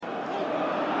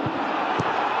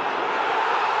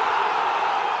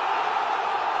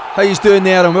How you doing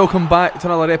there, and welcome back to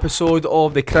another episode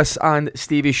of the Chris and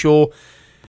Stevie Show.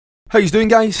 How you doing,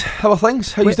 guys? How are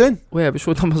things? How you doing? Wait, which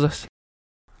what number is this?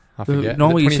 I forget.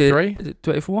 Normally is it 23? you say, is it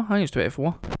 24? I think it's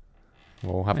 24.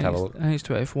 We'll have to have a look. I think it's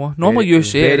 24. Normally you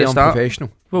say it at very the start. unprofessional.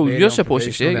 Well, Very you're supposed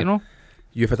to say it, unprofessional you know.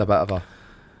 You've had a bit of a...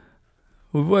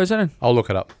 Well, what is it then? I'll look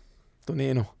it up. Don't need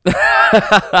to know.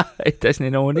 It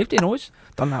doesn't know. Nobody knows.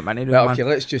 Done that many Right, man. okay,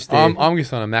 let's just... I'm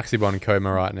just on a Maxibon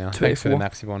coma right now. Thanks for the 24.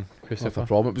 Maxibon, not a Christopher.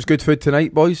 problem. It was good food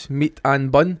tonight, boys. Meat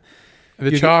and bun.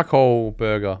 The You- charcoal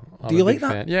burger. Do you a like big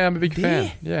that? fan. Yeah, I'm a big Do fan.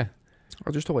 you? Yeah,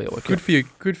 I'll just wait a look. good for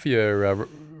your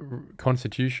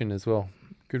constitution as well.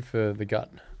 Good for the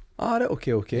gut. Ah, right,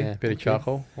 okay. Yeah, a bit of Okay.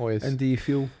 charcoal always. And do you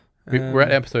feel... We're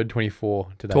at episode 24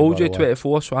 today. Told by you the way.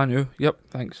 24, so I knew. Yep,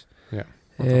 thanks. Yeah.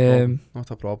 Not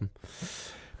a problem.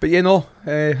 But yeah, no,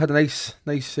 had a nice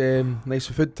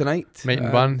food tonight. Meat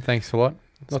and bun. Thanks a lot.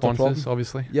 not a Sponsors, problem.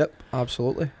 obviously. Yep,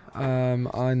 absolutely.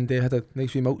 And had a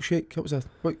nice wee milkshake.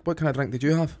 What kind of drink did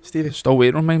you have, Stevie? Still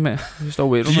waiting on mine, mate. Still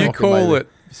waiting Do on you mine. call it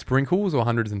sprinkles or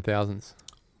hundreds and thousands?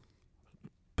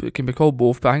 It can be called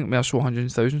both, but I think more so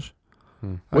hundreds and thousands.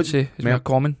 Hmm. I'd What- say it's Mer- more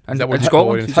common. And that what in you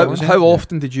call it Scotland, in How, Scotland? how Yeah.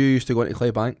 often did you used to go into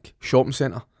Claybank Shopping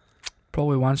Centre?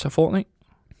 probably once a fortnight.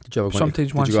 Did you ever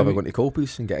Sometimes go once did you a ever week. go into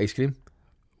Colby's and get ice cream?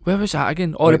 Where was that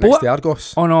again? Oh, Right the next boat? to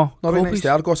Argos. Oh no, No, right next Colby's. to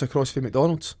Argos across from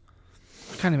McDonald's.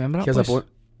 I can't remember that Here's a place.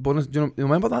 bonus. Do you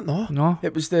remember that? No. No.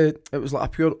 It was like a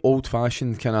pure old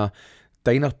fashioned kind of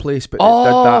diner place, but Oh, it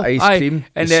did that ice aye. cream.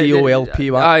 And the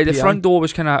COLP. Aye, the front door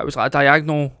was kind of, it was like a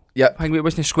diagonal. Yep. I think it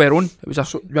wasn't square on. It was a.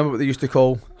 So, remember what they used to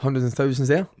call hundreds and thousands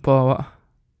there? But what?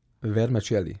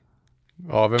 Vermicelli.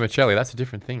 Oh, vermicelli. That's a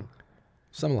different thing.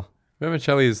 Similar.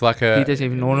 Vermicelli is like a. He doesn't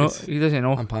even know. No, it's- he doesn't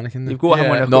know. I'm panicking now. You've got him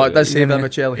Yeah. on a. No, it does say name in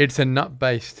vermicelli. It's a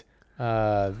nut-based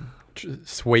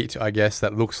sweet, I guess,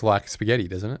 that looks like spaghetti,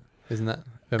 doesn't it? Isn't that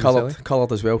vermicelli?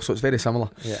 Coloured as well, so it's very similar.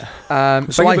 Yeah.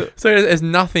 So Think I, So there's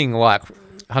nothing like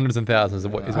hundreds and thousands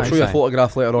of what is I'll what show you're you a saying.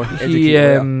 photograph later on. Educate He, you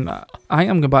later. I think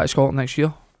I'm going back to Scotland next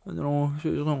year. I don't know. I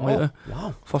don't like it.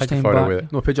 Wow. First Take a time photo back. with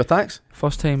it. No paid your tax?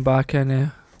 First time back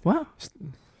in. What?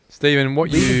 Stephen,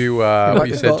 what you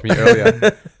said to me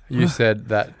earlier, you said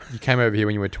that you came over here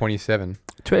when you were 27,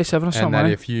 27 or and something. that eh?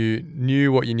 if you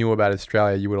knew what you knew about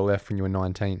Australia, you would have left when you were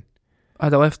 19.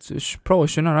 I'd have left probably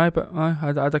sooner, right? But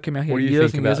I'd have come here What do you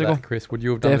years think and about years ago. that, Chris? Would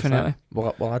you have done Definitely.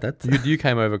 Well, I did. the same? You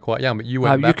came over quite young, but you You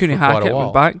went back couldn't for hack quite it, a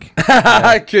went while. back.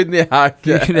 I couldn't hack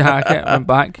You it. couldn't hack it, went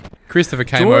back. Christopher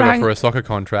came you know what over I- for a soccer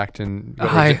contract and got,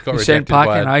 Aye, got we sent rejected by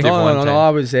packing, a aye. Div 1 No. team. I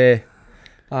was.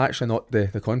 I actually knocked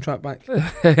the contract back. Do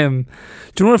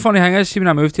you know the funny thing is? See, when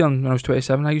I moved here when I was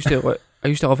 27, I used to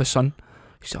love the sun.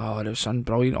 I used to, oh, the sun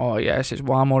brilliant. Oh yes, it's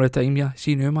warm all the time. Yeah,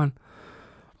 see now, man.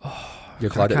 You're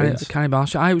glad it rains. Can't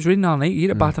balance it. I was raining all night. You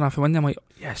hear it battering off the window. I'm like,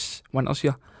 yes, winter's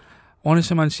here.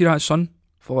 Honestly, man, see that sun?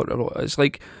 It's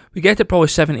like we get it probably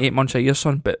 7 8 months a year,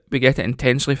 sun, but we get it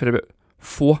intensely for about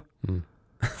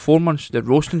 4 months. The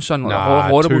roasting sun, like Nah,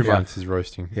 horrible. 2 months is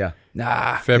roasting. Yeah.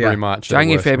 Nah, February, Yeah. March. are the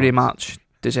January, worst February, months. March,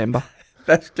 December.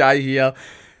 This guy here.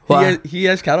 What? He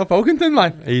is Carol Pilkington,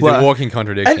 man. He's What? a walking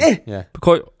contradiction. Ain't Yeah.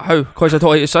 Because how? Because I don't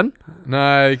like the sun.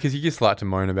 No, because you just like to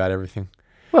moan about everything.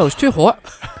 Well, it's too hot.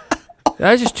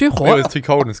 It's just too It hot. was too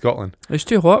cold in Scotland. It's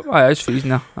too hot. Aye, it's freezing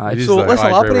there. Aye. It is So though, let's I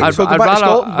agree elaborate. with So you. go back to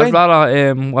Scotland, I'd when?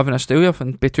 rather live in Australia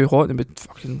and be too hot than be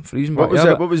fucking freezing. What back was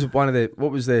here, it?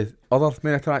 What was the other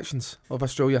main attractions of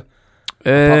Australia but,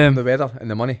 apart from the weather and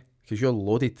the money? Because you're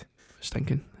loaded.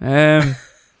 stinking.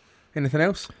 Anything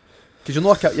else? Because you're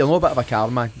not a bit of a car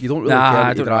man. You don't really care Nah, I what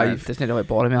you don't drive. drive. It doesn't really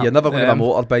bother me. You're never going to have a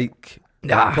motorbike.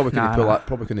 Nah, Probably couldn't nah, pull nah. that.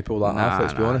 Probably couldn't pull that off.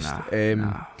 Let's be honest.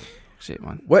 Nah. See it,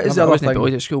 man. What is the I other wasn't thing?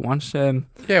 bullied at school once. Yeah,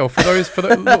 well, for those,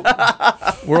 look,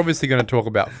 we're obviously going to talk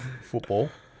about football,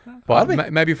 Are but we?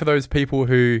 maybe for those people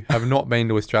who have not been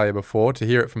to Australia before, to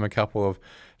hear it from a couple of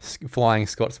flying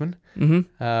Scotsmen,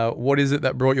 what is it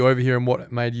that brought you over here, and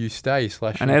what made you stay?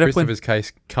 Slash, An in aeroplane. Christopher's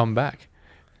case, come back.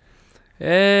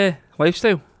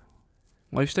 Lifestyle.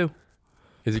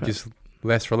 Is it just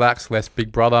less relaxed, less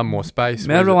Big Brother, more space?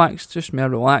 More What is it? relaxed. Just more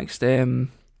relaxed.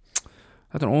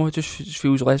 I don't know. It just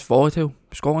feels less volatile.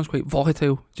 Scotland's quite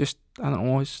volatile. Just I don't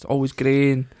know. It's always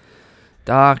grey and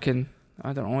dark, and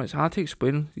I don't know. It's hard to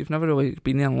explain. You've never really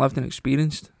been there and lived and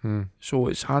experienced, so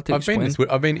it's hard to explain.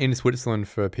 I've been in Switzerland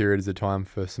for periods of time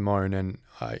for Simone, and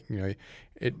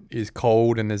it is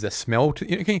cold, and there's a smell to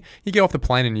you get off the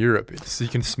plane in Europe, you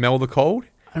can smell the cold.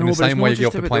 I know, In the but it's same not way you get just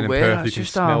off the about plane in weather, Perth, you it's can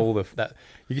just, smell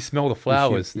you can smell the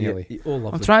flowers nearly. You all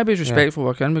love I'm them. trying to be as respectful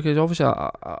as I can, because obviously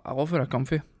I love where I come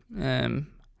from.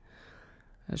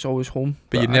 It's always home.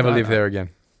 But you'd never live there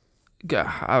again.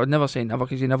 I would never say never,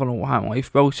 because you never know what happens in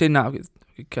life. Well, saying that, I've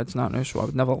got kids now, so I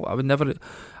would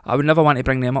never want to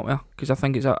bring them up there, because I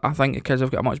think the kids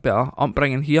have got a much better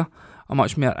upbringing here, a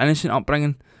much more innocent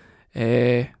upbringing,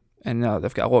 and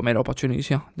they've got a lot more opportunities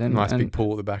here. Nice big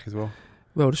pool at the back as well.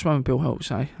 Well, the swimming pool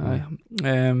helps, aye.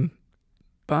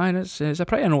 But it's a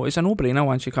it's a no-brainer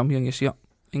once you come here and you see it,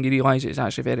 and you realise it's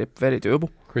actually very, very doable.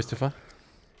 Christopher?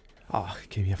 Oh,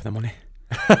 came here for the money.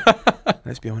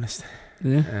 Let's be honest.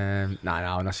 Yeah.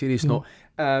 On a serious note.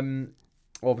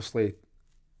 Obviously,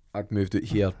 I'd moved out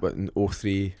here in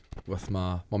 03 with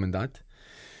my mum and dad.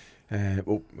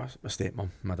 My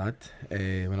stepmum, my dad,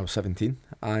 when I was 17,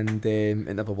 and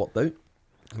it never worked out,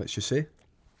 let's just say.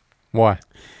 Why?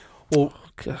 Well,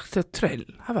 Trent,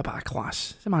 have a bit of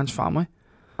class. It's a man's family.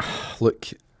 Look,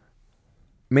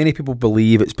 many people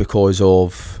believe it's because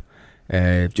of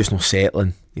just not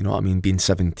settling, you know what I mean, being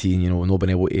 17, you know, not being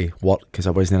able to work because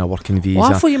I wasn't in a working visa.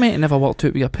 Well, I thought you might have never worked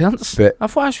out with your parents. But I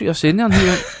thought that's what you're saying there. And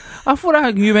I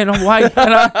thought you went on why. I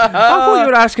thought you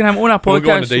were asking him on a We'll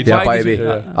go into podcast. detail. yeah, by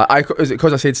the way, is it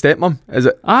because I said stepmum? Is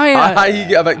it? Aye. You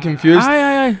get a bit confused.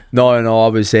 Aye. No, I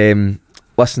was,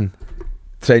 listen,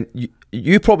 Trent,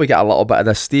 you probably get a little bit of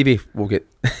this.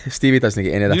 Stevie doesn't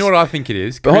get any of this. You know what I think it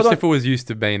is? But Christopher was used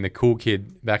to being the cool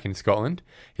kid back in Scotland.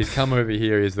 He's come over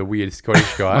here as the weird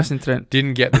Scottish guy. Listen, Trent.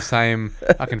 Didn't get the same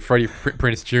fucking Freddie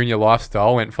Prinze Jr.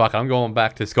 lifestyle. Went, fuck, I'm going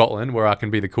back to Scotland where I can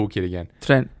be the cool kid again.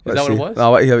 Trent. Is that what it was?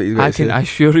 No, I can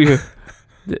assure you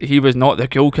that he was not the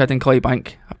cool kid in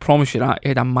Clydebank. I promise you that. He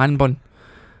had a man bun.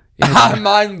 He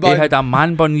had a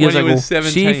man bun years When he ago. was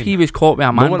 17. See if he was caught with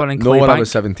a man bun in Clydebank. No, when I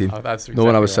was 17. Oh, that's No,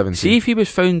 when I was exactly 17. See if he was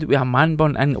found with a man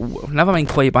bun in, never mind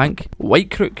Clydebank, White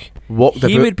Crook. Walked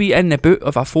He about, would be in the boot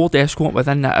of a Ford Escort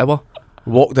within that hour.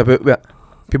 walked about with it.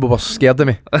 People were scared of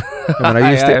me. And when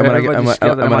I used to,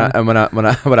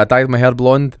 when I dyed my hair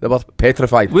blonde, they were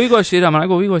petrified. We got to say that, man.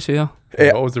 We got to say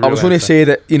that. What was the I was real going to answer? say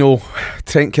that, you know,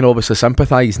 Trent can obviously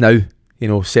sympathise now. You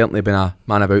know, certainly been a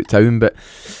man about town, but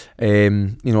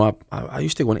you know, I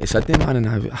used to go into Sydney, man, and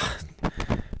I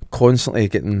constantly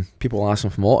getting people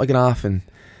asking for my autograph and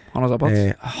Hunters of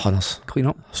birds. hunters. Clean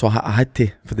up. So I had to,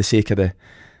 for the sake of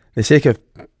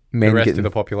men The rest getting of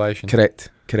the population. correct.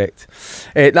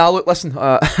 Now look, listen.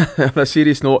 On a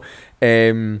serious note,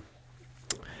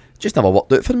 just never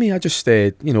worked out for me. I just,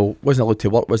 you know, wasn't allowed to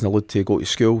work, wasn't allowed to go to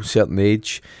school. Certain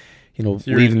age, you know,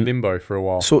 So you're in limbo for a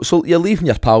while. So you're leaving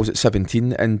your pals at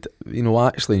 17, and you know, I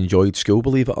actually enjoyed school,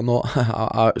 believe it or not.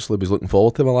 I actually was looking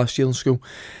forward to my last year in school,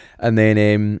 and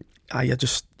then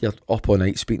you're up all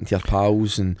night speaking to your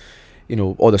pals, and you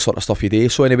know, all the sort of stuff you do.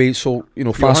 So anyway, so you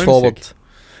know, You were fast forward. homesick?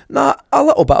 Nah, a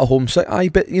little bit of homesick,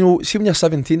 but you know, see when you're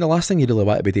 17, the last thing you really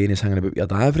want to be doing is hanging about with your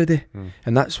dad every day,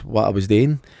 and that's what I was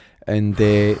doing. And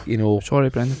you know, Sorry,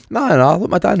 Brendan. nah, look,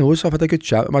 my dad knows. I've had a good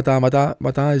chat with my dad.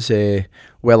 My dad's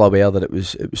well aware that it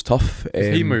was tough. 'Cause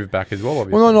he moved back as well,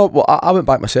 obviously. Well, no. Well, I went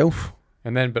back myself,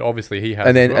 But obviously he has.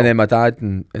 and then as well. and then my dad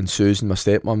and Susan, my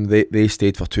stepmom, they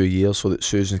stayed for 2 years so that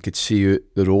Susan could see out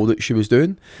the role that she was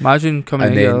doing. Imagine coming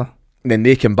And in then- here. And then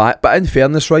they came back. But in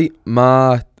fairness, right,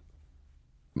 my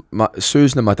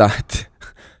Susan and my dad,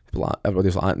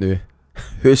 everybody's like that now.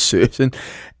 Who's Susan?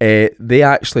 They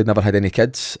actually never had any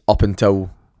kids up until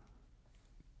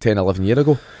 10, 11 years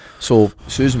ago. So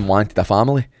Susan wanted a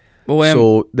family. Well,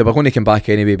 So they were going to come back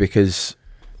anyway because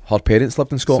her parents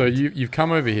lived in So Scotland. you've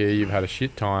come over here, you've had a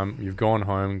shit time, you've gone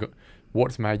home.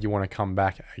 What's made you want to come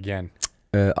back again?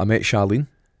 I met Charlene.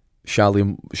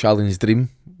 Charlene's dream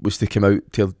was to come out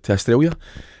to Australia.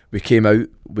 We came out,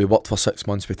 we worked for 6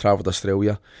 months, we travelled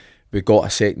Australia, we got a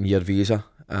second year visa,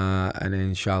 and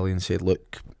then Charlene said,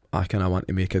 look, I kind of want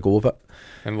to make a go of it.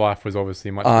 And life was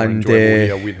obviously much more And, enjoyable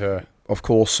here with her. Of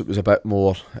course, it was a bit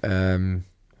more.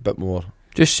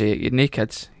 just say it. You're no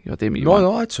kids. You're doing what you No, want.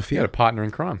 no, I had You Sophia. had a partner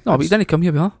in crime. No, but you didn't come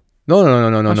here with her. No.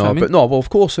 That's what I mean. But no, well, of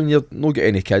course, when you're not getting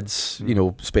any kids, you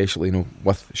know, especially, you know,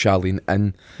 with Charlene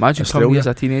in, Imagine coming Australia. here as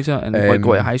a teenager and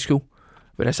go to high school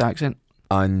with this accent.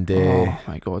 and Oh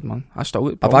my god, man! I still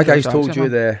get. have I guys problems told with you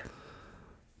this accent,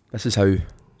 this is how?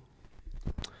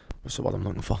 What's the word I'm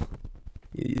looking for?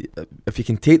 If you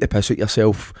can take the piss out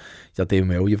yourself, you're doing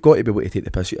well. You've got to be able to take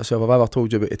the piss out yourself. Have I ever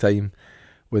told you about the time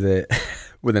with the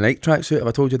with the night tracksuit? Have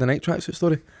I told you the night tracksuit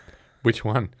story? Which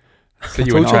one? So I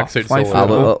you were told you. tracksuits Fly all for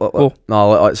over. it. Go.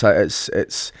 No,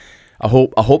 it's. I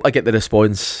hope I get the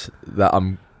response that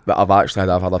I've actually had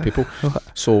of other people.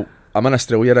 So I'm in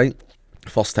Australia, right?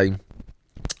 First time,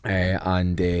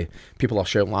 and people are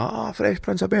shouting like, "Oh, Fresh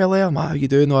Prince of Bel-Air, man, how you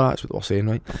doing?" All that's what they're saying,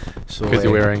 right? So Because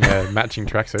you're wearing a matching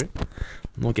tracksuit.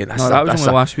 I'm not getting No, that was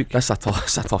only last week. That's a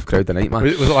tough crowd tonight, man.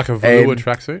 Was it like a velour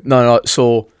tracksuit? No.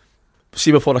 So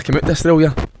see, before I came out to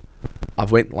Australia,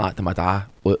 I've went like to my dad,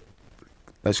 look,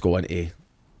 let's go into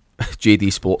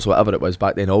JD Sports, whatever it was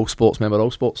back then, All Sports, remember All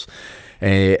Sports,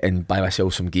 and buy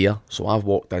myself some gear. So I've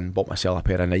walked in, bought myself a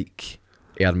pair of Nike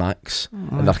Air Max,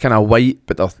 and they're kind of white,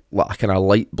 but they're like kind of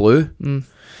light blue.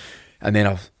 And then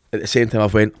at the same time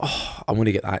I've went, I want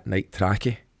to get that Nike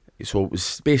trackie. So it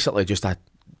was basically just a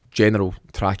general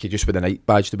trackie, just with a Nike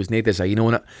badge. There was no design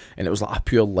on it, and it was like a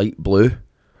pure light blue.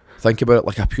 Think about it,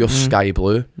 like a pure sky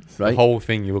blue, right? The whole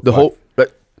thing you look the like whole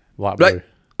light blue. right.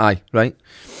 Aye, right.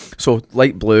 So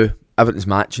light blue, everything's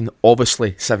matching.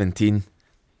 Obviously, 17.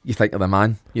 You think of the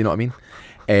man, you know what I mean?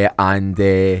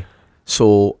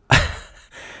 So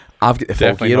I've got the full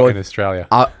Definitely gear not on. in Australia.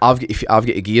 I've got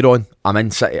the gear on. I'm in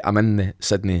the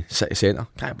Sydney city centre.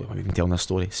 Can't believe I'm even telling this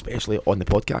story, especially on the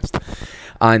podcast.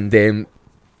 And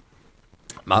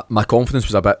my confidence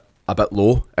was a bit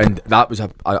low, and that was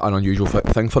an unusual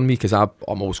thing for me, because I'm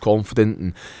always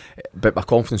confident, but my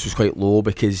confidence was quite low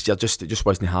because it just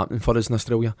wasn't happening for us in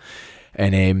Australia.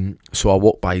 And so I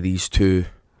walked by these two,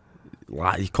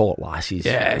 you call it lassies.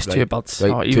 Yeah, it's right? two birds.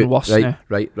 Right, Oh, even worse now.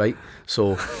 Right.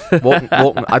 So walking,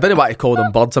 I don't know what to call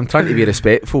them birds. I'm trying to be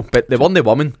respectful, but they weren't the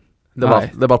women. They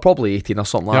were probably 18 or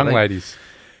something Young like that. Right? ladies.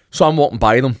 So I'm walking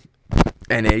by them,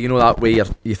 and you know that way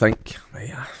you think,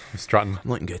 yeah, Strutting.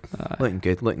 looking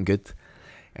good.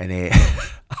 And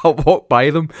I walk by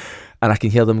them, and I can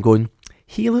hear them going,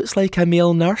 he looks like a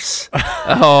male nurse.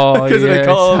 Oh, Because of the yes.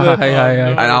 colour of it. Aye.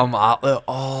 And I'm like,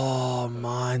 oh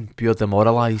man, pure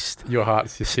demoralised. Your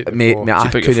heart's just hit the Mate, floor. mate, Did I you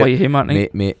put your couldn't- flight home at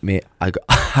night? Mate, I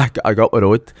got up the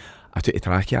road, I took the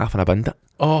trackie off and I binned it.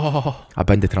 Oh, I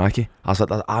binned the trackie. I was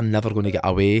like, I'm never going to get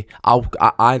away.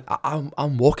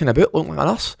 I'm walking about looking like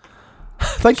a nurse.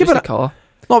 Think Just about the it. colour.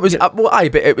 No, it was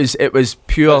but it was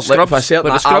pure. With Scrubs? Like, for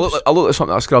certain, With the I Scrubs? looked at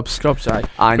something like Scrubs. Scrubs, aye.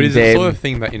 And but is it the sort of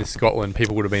thing that in Scotland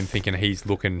people would have been thinking he's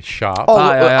looking sharp? Oh,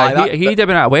 Aye. He'd have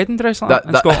been at a wedding dress like that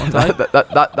in Scotland,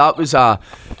 aye.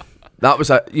 that was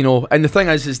a you know, and the thing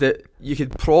is that you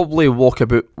could probably walk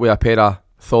about with a pair of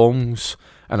thongs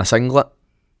and a singlet,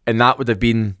 and that would have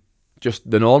been just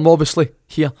the norm, obviously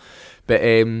here.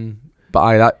 But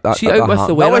aye, that See, out with happened. the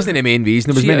That weather- wasn't the main reason.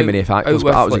 There was See, many factors, out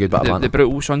but that with, was a good bit of the banter.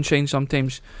 brutal sunshine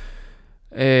sometimes.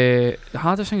 The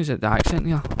hardest thing is the accent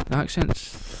here. The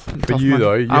accent's For tough, you man.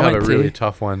 though, you I have a went really to-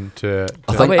 tough one to.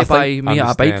 I I think- went to buy me a bike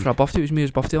understand. for a birthday. It was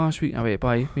Mia's birthday last week. I went to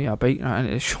buy me a bike right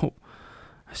into the shop.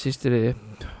 I says to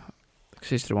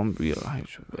the one,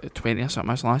 20 or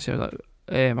something last year. I was like,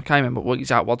 I can't remember what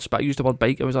exact words, but I used the word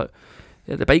bike. I was like,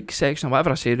 yeah, the bike section, or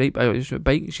whatever I said, right? But I used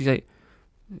bike. She's like,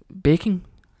 baking.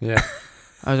 Yeah.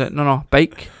 I was like, no,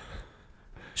 bike.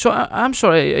 So I'm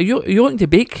sorry, are you looking to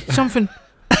bake something?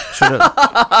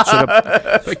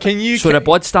 But can you? So the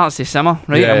blood starts to simmer,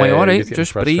 right? I'm like, alright,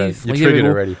 just breathe. You Like, here we triggered go.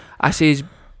 already. I says,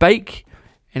 bike.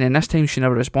 And then this time she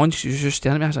never responded. She was just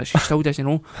staring at me. I was like, she still doesn't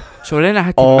know. So then I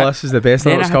had to, this is the best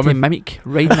then I had to mimic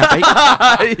riding a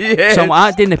bike. Yes. So I'm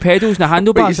like doing the pedals and the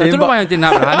handlebars. I don't know why I'm doing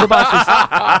that with the handlebars. You know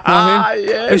what I mean?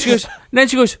 Yes. And then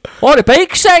she goes, oh, the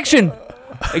bike section.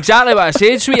 Exactly what I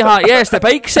said, sweetheart. Yes, the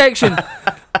bike section.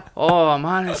 Oh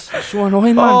man, it's so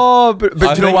annoying, man. Oh, but I do you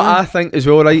know think- what I think as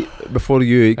well, right? Before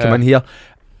you come in here,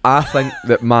 I think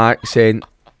that my accent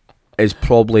is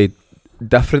probably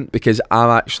different because I'm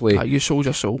actually You sold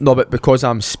your soul. no, but because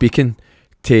I'm speaking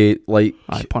to like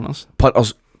Aye, punters.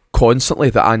 punters constantly,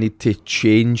 that I need to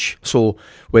change. So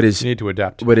whereas You need to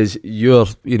adapt. you're,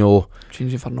 you know,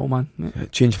 Changing for no man.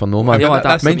 Mate. change for no man. Yeah, But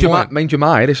that's the point. Mind you,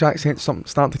 my Irish accent's starting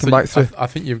to come So back through. I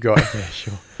think you've got. Yeah,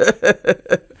 sure.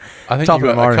 I think Top you've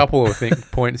of the got Mario. a couple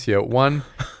of points here. One,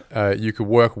 you could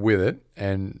work with it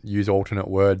and use alternate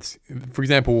words. For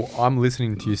example, I'm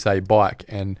listening to you say bike,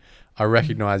 and I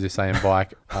recognise you're saying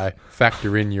bike. I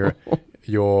factor in your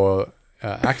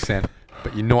accent,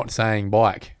 but you're not saying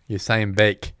bike. You're saying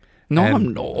bake. No, And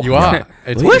I'm not. You are.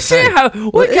 It's what Look you're saying. at how.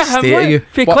 Look What at state are him. you?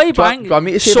 Look. If What, Clay do I- Bank do I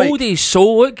mean to say sold his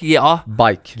soul, look, yeah.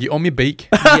 Bike. Get on me beak.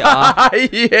 Yeah.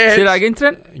 Yes. Say that again,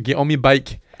 Trent. Get on me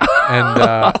bike. And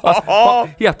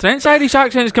Yeah, Trent's Irish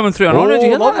accent is coming through. I know, did you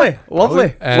hear that?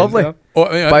 lovely. And- By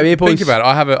By way, boys. think about it.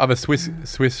 I have a Swiss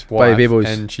By way, wife, boys.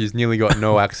 and she's nearly got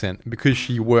no accent because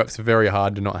she works very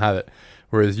hard to not have it.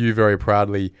 Whereas you very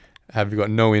proudly have got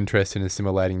no interest in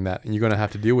assimilating that, and you're going to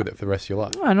have to deal with it for the rest of your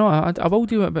life. I know, I will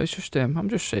do it, but it's just, I'm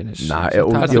just saying it's. Nah, it's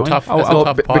it'll- tad That's a annoying. tough- I'll- that's a I'll-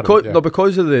 tough But part of because it, yeah. no,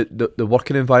 because of the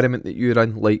working environment that you're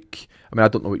in, like, I mean, I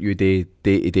don't know what you do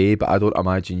day to day, but I don't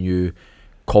imagine you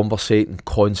conversating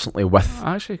constantly with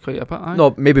Actually, quite a bit. Aye.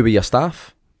 no, maybe with your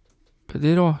staff. But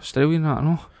they're all Australian, I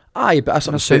know. Aye, but that's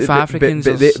what I'm And the saying, South but- Africans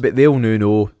but is- but they'll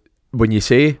know when you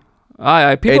say,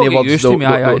 Aye, people Any get words used to they'll- me.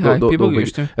 Aye, they'll- aye. they'll- People they'll get be-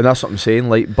 used to me. and that's what I'm saying.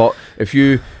 Like, but if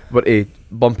you were to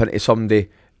bump into somebody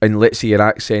and let's say your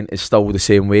accent is still the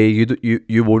same way,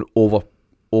 you won't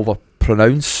over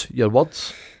pronounce your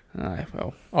words. Aye,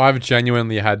 well, I've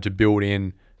genuinely had to build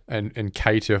in and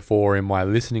cater for in my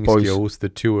listening Boys. skills the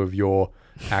two of your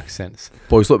accents.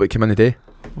 Boys, look what came in today.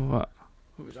 what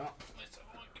was that?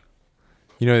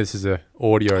 You know this is a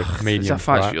audio medium, Is that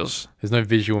fact right? yours? There's no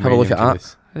visual Have a medium look at to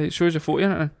that. this. It shows a photo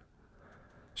in it.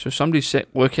 So somebody said,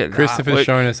 look at Christopher's that. Look.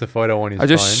 showing us a photo on his I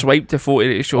just phone. swiped the photo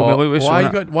that he showed me.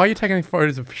 Look, why are you taking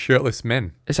photos of shirtless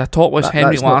men? it's a topless That-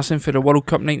 Henrik that's not- Larsson for the World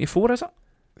Cup '94, is it?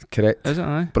 Correct. Is it?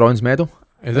 Aye. Bronze medal.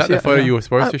 Is That's that the it, photo yeah. you were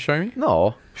supposed to show me?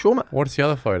 No, show me. What's the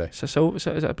other photo? It's a silver. Is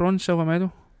it a bronze, silver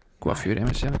medal? Got a few of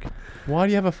them, Celtic. Why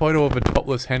do you have a photo of a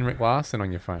topless Henrik Larsson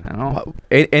on your phone? I know. What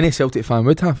any Celtic fan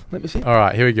would have. Let me see. All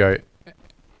right, here we go.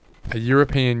 A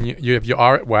European. You have your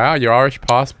Irish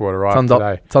passport arrived Turned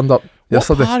today. up What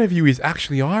yesterday. part of you is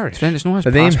actually Irish? Trent, it's not his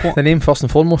The name, passport. the name first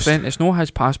and foremost. Trent, it's not his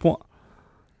passport.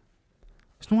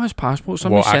 It's not his passport. Well,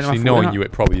 Somebody sent him a actually, photo. knowing you,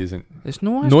 it probably isn't. It's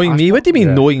not his Knowing me? passport. What do you mean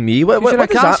Yeah. knowing me? What Because you're a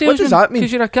car does that mean?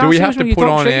 Because you're a car Do we have salesman, to you put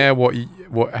talk on shit.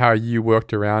 air how you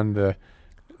worked around the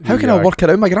How can I work it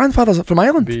out? My grandfather's from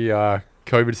Ireland. the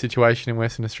COVID situation in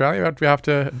Western Australia? Do we have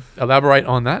to elaborate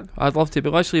on that? I'd love to,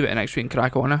 but let's leave it next week and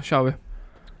crack on it, shall we?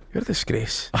 You're a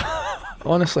disgrace.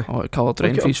 Honestly. Oh, it coloured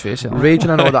drain Look for at his face. Raging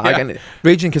and all that. Yeah.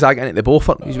 Raging because I get into the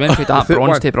Beaufort. He's went from dark The foot bronze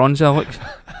one. to bronze there, look.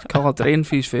 Coloured drain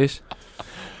for his face.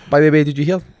 By the way, did you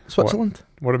hear Switzerland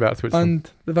What about Switzerland?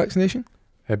 and the vaccination?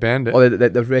 They banned it. Or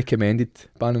they've recommended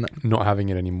banning it. Not having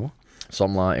it anymore.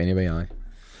 Something like that anyway, aye.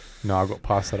 No, I got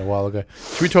past that a while ago.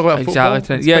 Should we talk about Exactly, football?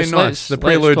 Trent. It's Yes, been nice. let's- The let's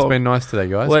prelude's talk. been nice today,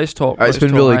 guys. Let's talk. It's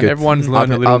been really good. Everyone's Mm.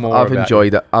 learned a little more I've about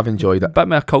enjoyed it. I've enjoyed A it. bit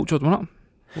more cultured, wasn't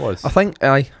it? Was. I think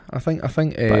I've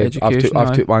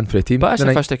education, took one for the team. But it's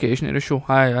tonight. sophistication to the show.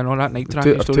 Aye, I know that night I've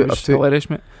tracking took- story I've was took- hilarious,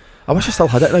 mate. I wish I still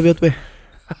had it in a weird way.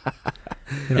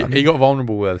 You know what I He mean? got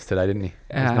vulnerable with us today, didn't he?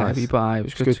 was nice. It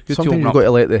was good. It's Good to Sometimes open you've up. got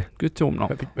to let the Good to open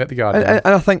up. Let the guard and, down.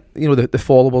 and I think the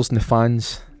followers and the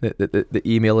fans, the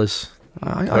emailers.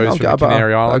 Those I'll from get the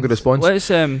Canary a Islands. good response. Let's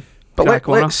But crack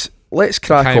on. let's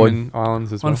crack on. Cayman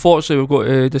Islands as well. Unfortunately, we've got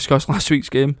to discuss last week's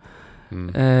game.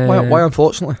 Why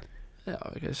unfortunately? Yeah,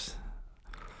 I guess.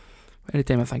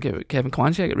 Anytime I think about Kevin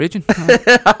Clancy, I get raging.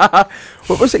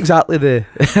 What was exactly the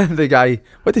the guy?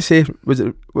 What did he say? Was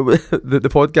it the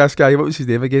podcast guy? What was his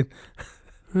name again?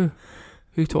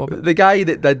 Who talking about? The guy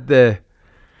that did the.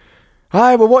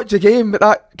 Aye, we'll watch the game, but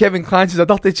that Kevin Clancy's a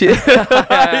dirty cheat.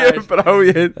 You're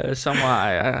brilliant. Somewhat,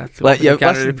 I Like, can't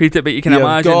listen, repeat it, but you can You've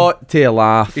imagine. got to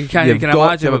laugh. You can You've got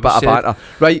imagine to have a what bit was of said. banter,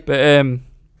 right? But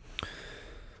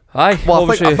aye, Well,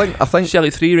 obviously, I think.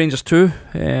 Celtic 3, Rangers 2.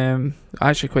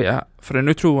 Actually, for a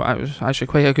neutral, it was actually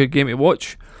quite a good game to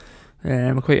watch.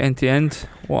 Quite end to end.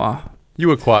 You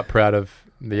were quite proud of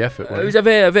the effort. It weren't was you?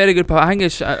 a very good part. I think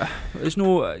it's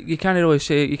no, you can't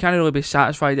really be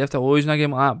satisfied after losing a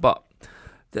game like that, but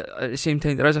at the same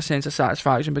time there is a sense of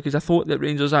satisfaction because I thought that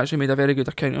Rangers actually made a very good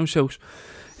account of themselves.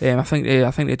 I think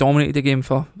they dominated the game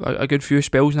for a good few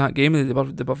spells in that game. They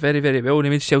were very, very well. They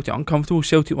made Celtic uncomfortable.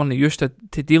 Celtic weren't used to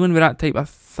dealing with that type of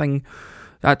thing,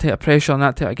 that type of pressure and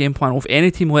that type of game plan of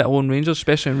any team, let alone Rangers,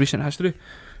 especially in recent history.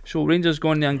 So Rangers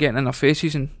going there and getting in their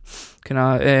faces and kind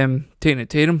of taking it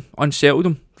to them, unsettled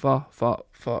them for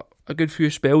a good few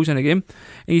spells in the game.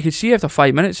 And you could see after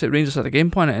 5 minutes that Rangers had a game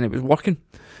plan and it was working.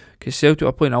 Because Celtic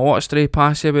were playing a lot of stray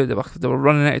passes about. They were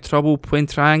running out of trouble, playing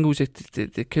triangles. They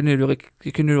couldn't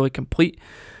really complete.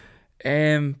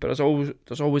 But there's always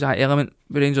that element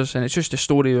with Rangers, and it's just the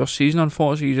story of their season.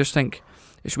 Unfortunately, you just think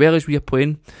as well as we're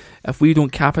playing, if we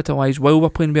don't capitalise while we're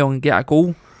playing well and get a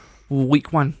goal, we'll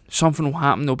leak one. Something will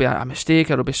happen. There'll be a mistake, or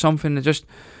there'll be something that just,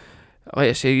 like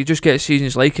I say, you just get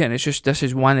seasons like it, and it's just this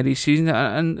is one of these seasons.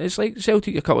 And it's like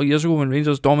Celtic a couple of years ago when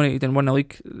Rangers dominated and won the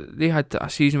league. They had a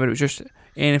season where it was just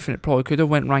anything that probably could have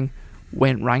went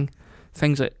wrong.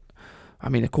 Things like, I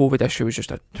mean, the COVID issue was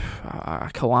just a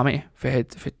calamity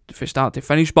for start to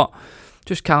finish. But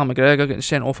just Callum McGregor getting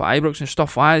sent off at Ibrox and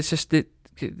stuff like that, it's just that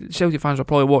Celtic fans are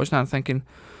probably watching that and thinking,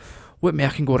 what more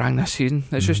can go wrong this season?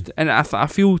 It's just, and I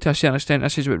feel to a certain extent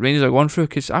this is what Rangers are going through,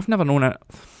 because I've never known it.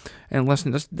 And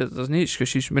listen, there's no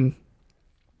excuses when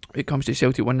it comes to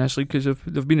Celtic winning this league, because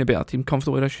they've been a better team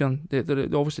comfortably this year, and they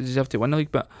obviously deserve to win the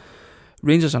league. But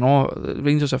Rangers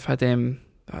have had a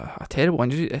terrible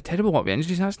lot of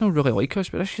injuries. That's not really like us,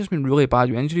 but this year's been really bad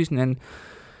with injuries, and then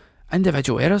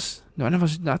individual errors. No,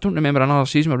 I don't remember another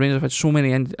season where Rangers have had so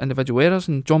many individual errors.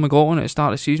 And John McLaughlin at the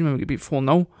start of the season when we get beat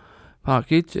 4-0,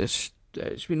 Parkhead,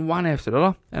 it's been one after the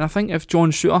other. And I think if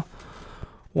John Souttar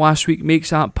last week makes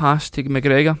that pass to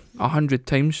McGregor 100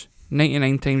 times,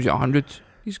 99 times out of 100,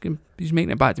 he's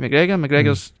making it back to McGregor.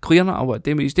 McGregor's clearing it or what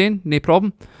he's doing, no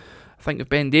problem. I think if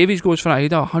Ben Davies goes for that,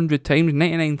 he'd 100 times,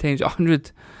 99 times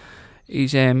 100,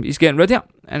 he's getting rid of it.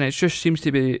 And it just seems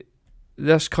to be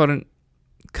this current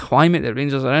climate that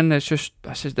Rangers are in. It's just,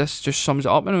 this just sums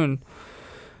it up, you know. And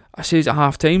I says at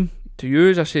half time to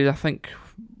you, I think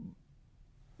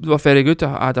they were very good.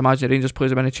 I'd imagine the Rangers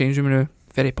players have been in the change room, you know,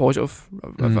 very positive.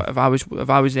 If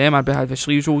I was them, I'd be had the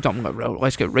sleeves rolled up and like, well,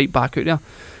 let's get right back out there.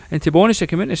 And to be honest, they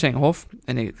came into the second half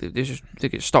and they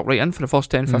get stuck right in for the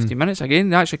first 10-15 minutes. Again,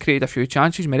 they actually created a few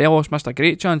chances. Morelos missed a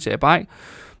great chance at the back.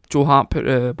 Joe Hart put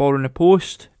the ball in the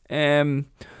post. They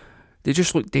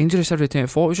just looked dangerous every time. I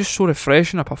thought it was just so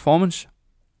refreshing a performance.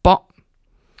 But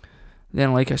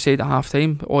then, like I said at half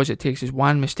time, all it takes is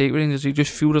one mistake with Rangers. You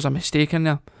just feel there's a mistake in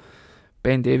there.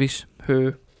 Ben Davies,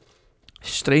 who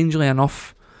strangely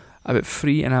enough, about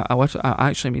three, and I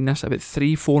actually mean this, about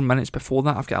 3-4 minutes before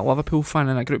that, I've got a Liverpool fan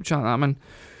in a group chat that I'm in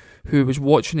who was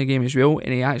watching the game as well,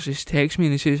 and he actually texts me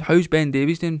and he says, "How's Ben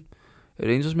Davies doing at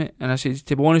Rangers, mate?" And I said,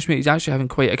 to be honest, mate, he's actually having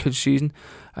quite a good season.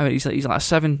 I mean, he's like a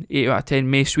 7-8 out of 10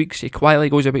 most weeks. He quietly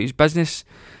goes about his business,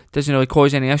 doesn't really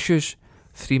cause any issues.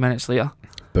 3 minutes later,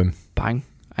 boom, bang,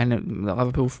 and the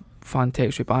Liverpool fan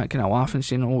texts me back kind of laughing,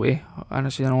 saying, "No way." And I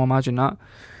said, "No, imagine that."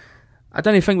 I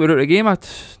didn't think we were out of the game.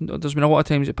 There's been a lot of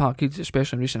times at Parkhead,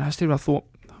 especially in recent history, where I thought,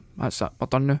 that's it, we're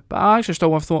done now. But I actually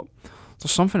still have thought,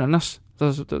 there's something in this.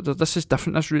 This is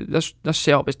different. This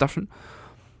setup is different.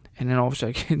 And then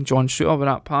obviously again, John Shooter with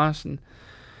that pass, and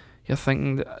you're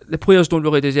thinking that the players don't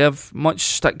really deserve much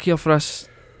stick here for us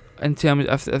in terms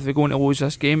of if they're going to lose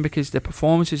this game, because the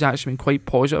performance has actually been quite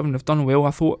positive and they've done well.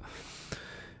 I thought,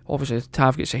 obviously,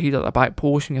 Tav gets a header at the back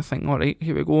post, and you're thinking, all right,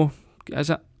 here we go. Is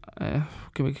it?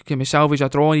 Can we salvage a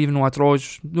draw, even though a draw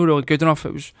is not really good enough?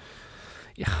 It was,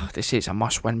 yeah, they say it's a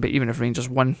must win, but even if Rangers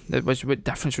won, what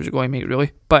difference was it going to make,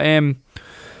 really? But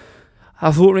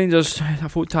I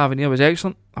thought Tavernier was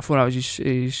excellent. I thought that was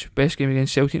his best game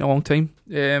against Celtic in a long time.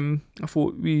 I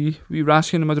thought we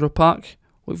Raskin in the middle of the park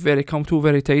looked very comfortable,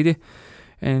 very tidy,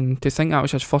 and to think that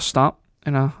was his first start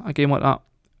in a game like that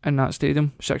in that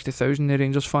stadium, 60,000 the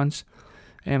Rangers fans.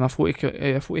 I thought he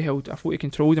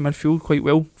controlled the midfield quite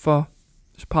well for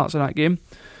parts of that game.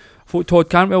 I thought Todd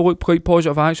Cantwell looked quite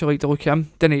positive. I actually liked to look at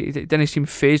him. Didn't seem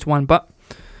phased one bit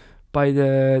by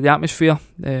the atmosphere,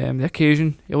 the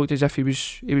occasion. He looked as if he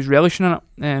was relishing in it.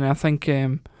 And I think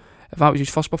if that was his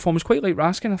first performance, quite like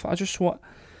Raskin, I just thought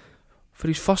for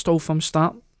his first all-firm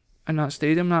start in that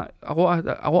stadium, that a lot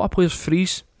of players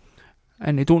freeze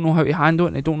and they don't know how to handle it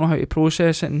and they don't know how to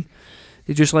process it, and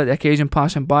they just let the occasion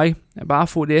pass them by. But I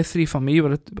thought the three for me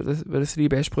were the three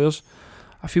best players.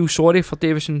 I feel sorry for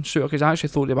Davis and Suter, because I actually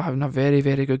thought they were having a very,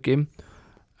 very good game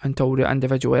until the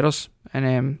individual errors.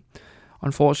 And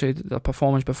unfortunately, the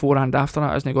performance before and after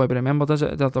that isn't going to be remembered, is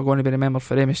it? They're going to be remembered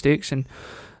for their mistakes, and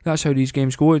that's how these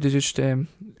games go. They just and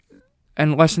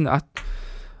listen, I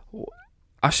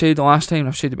said the last time,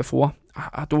 I've said it before,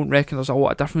 I don't reckon there's a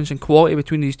lot of difference in quality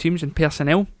between these teams and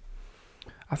personnel.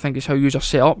 I think it's how you are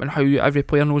set up and how every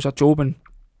player knows their job, and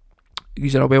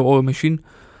these are a well-oiled machine.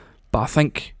 But I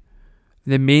think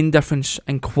the main difference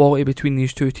in quality between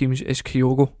these two teams is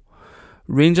Kyogo.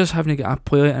 Rangers haven't got a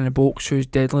player in the box who's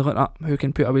deadly like that, who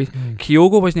can put away.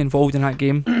 Kyogo wasn't involved in that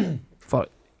game for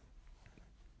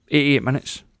 88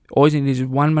 minutes. All he needs is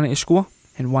 1 minute to score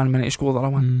and 1 minute to score the other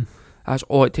one. That's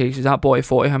all it takes. Is that body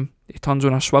thought of him. He turns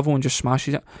on a swivel and just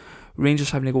smashes it.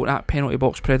 Rangers haven't got that penalty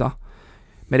box predator.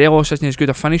 Morelos isn't as good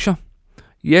a finisher.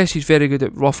 Yes, he's very good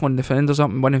at ruffling defenders up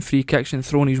and winning free kicks and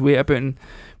throwing his weight about and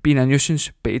being a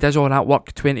nuisance, but he does all that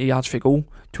work 20 yards for goal,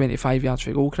 25 yards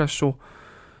for goal, Chris. So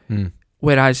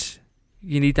whereas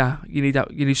you need somebody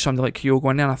like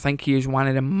Kyogo in there, and I think he is one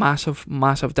of the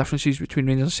massive differences between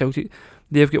Rangers and Celtic.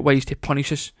 They've got ways to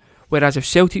punish us, whereas if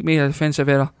Celtic made a defensive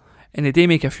error and they do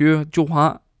make a few, Joe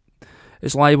Hart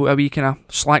is liable to a wee kind of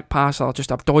slack pass or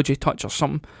just a dodgy touch or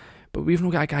something, but we've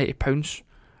not got a guy to pounce.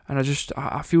 And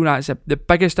I feel that it's the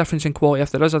biggest difference in quality,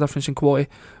 if there is a difference in quality,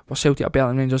 where Celtic are better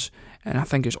than Rangers, and I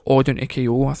think it's all down to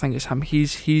Kyogo. I think it's him.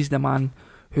 He's the man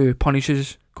who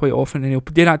punishes quite often, and he'll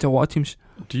do that to a lot of teams.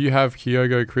 Do you have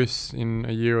Kyogo, Chris, in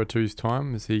a year or two's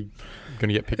time? Is he going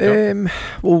to get picked up?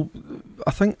 Well,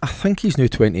 I think he's now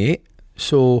 28,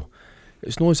 so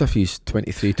it's not as if he's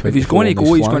 23, 24. If he's going to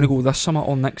go, he's going to go this summer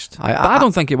or next. I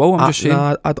don't think he will. I'm just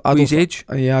saying. With his age.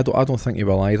 Yeah, I don't think he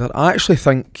will either. I actually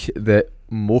think that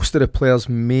most of the players,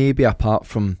 maybe apart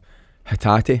from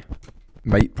Hatate,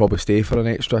 might probably stay for an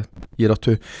extra year or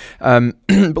two.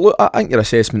 But look, I think your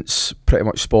assessment's pretty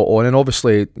much spot on, and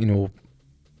obviously, you know,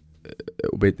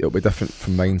 it'll be different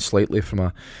from mine slightly from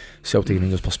a Celtic and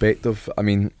Rangers perspective. I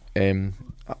mean,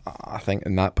 I think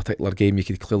in that particular game you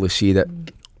could clearly see that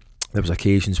there was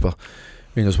occasions where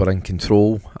Rangers were in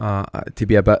control. To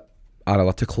be a bit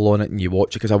analytical on it, and you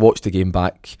watch it, because I watched the game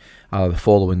back the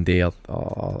following day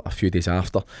or a few days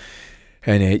after,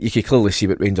 and you could clearly see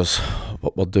what Rangers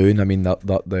were doing. I mean,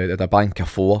 they had a bank of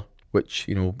 4, which,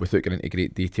 you know, without getting into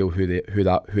great detail who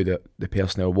the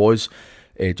personnel was,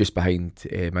 just behind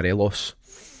Morelos.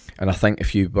 And I think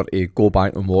if you were to go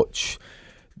back and watch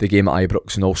the game at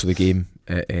Ibrox and also the game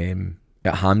at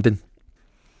Hampden,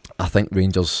 I think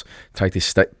Rangers tried to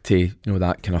stick to, you know,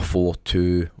 that kind of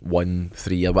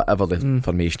 4-2-1-3 or whatever the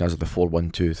formation is, of the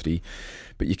 4-1-2-3.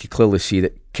 But you could clearly see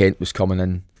that Kent was coming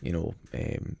in, you know,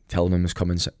 Tillman was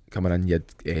coming in. You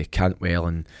had Cantwell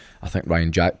and I think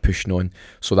Ryan Jack pushing on,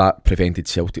 so that prevented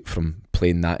Celtic from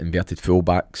playing that inverted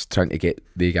fullbacks, trying to get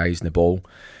the guys in the ball.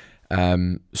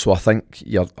 So I think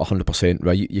you're 100%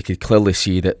 right. You could clearly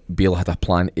see that Bale had a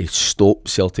plan to stop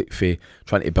Celtic for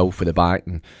trying to build for the back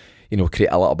and, you know, create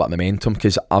a little bit of momentum,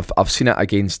 because I've seen it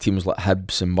against teams like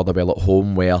Hibs and Motherwell at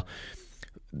home, where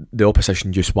the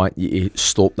opposition just want you to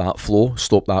stop that flow,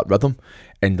 stop that rhythm,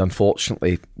 and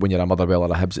unfortunately when you're a Motherwell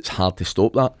or a Hibs, it's hard to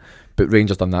stop that. But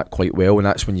Rangers done that quite well, and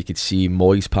that's when you could see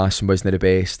Moyes passing wasn't the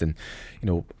best, and, you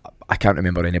know, I can't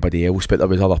remember anybody else, but there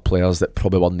was other players that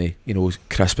probably weren't, you know,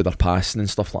 crisp with their passing and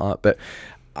stuff like that.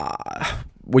 But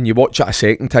when you watch it a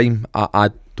second time, I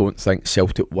don't think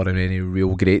Celtic were in any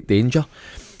real great danger.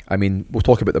 I mean, we'll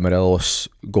talk about the Morelos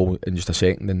goal in just a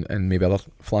second and maybe other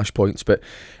flashpoints, but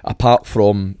apart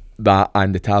from that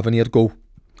and the Tavernier goal,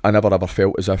 I never ever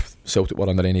felt as if Celtic were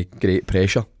under any great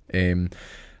pressure.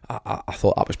 I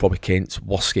thought that was probably Kent's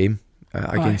worst game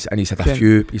against, and he's had a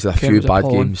few bad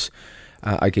games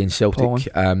against Celtic,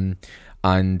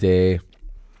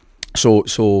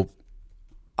 so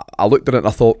I looked at it and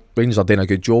I thought Rangers are doing a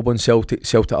good job on Celtic.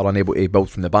 Celtic are unable to build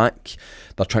from the back.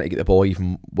 They're trying to get the ball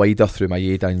even wider through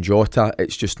Maeda and Jota.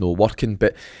 It's just not working.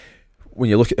 But when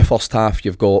you look at the first half,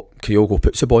 you've got Kyogo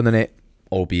puts the ball in the net,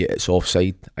 albeit it's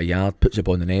offside, a yard, puts the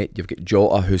ball in the net. You've got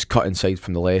Jota who's cut inside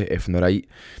from the left, from the right.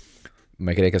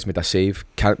 McGregor's made a save.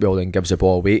 Cantwell then gives the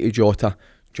ball away to Jota.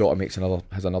 Jota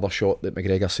has another shot that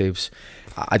McGregor saves.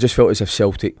 I just felt as if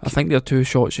Celtic... I think there are 2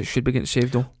 shots that should be getting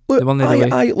saved though. Look,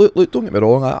 look, don't get me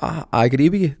wrong. I agree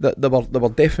with you. They were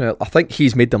definitely... I think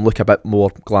he's made them look a bit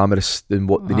more glamorous than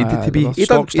what they needed to be. He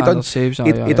done saves.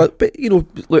 But, you know,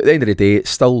 look, at the end of the day,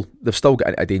 they've still got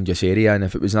into a dangerous area, and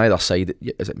if it was on either side,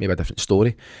 is it maybe a different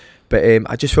story. But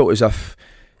I just felt as if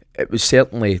it was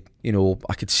certainly, you know,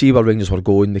 I could see where Rangers were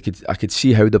going. I could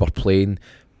see how they were playing.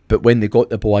 But when they got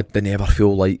the ball, I didn't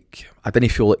feel like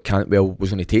Cantwell was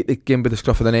going to take the game by the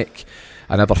scruff of the neck.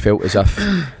 I never felt as if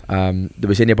there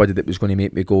was anybody that was going to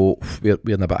make me go, we're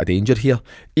in a bit of danger here.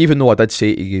 Even though I did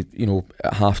say to you, you know,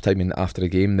 at half time and after the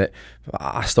game, that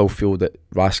I still feel that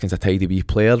Raskin's a tidy wee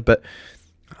player. But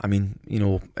I mean, you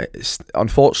know,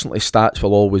 unfortunately stats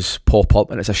will always pop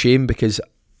up, and it's a shame because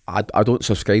I don't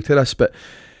subscribe to this, but,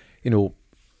 you know,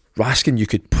 Raskin, you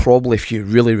could probably, if you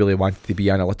really, really wanted to be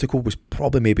analytical, was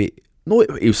probably maybe... No,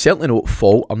 he was certainly not at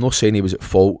fault. I'm not saying he was at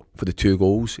fault for the 2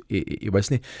 goals. He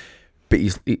wasn't. But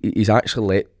he's actually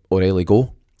let O'Reilly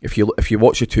go. If you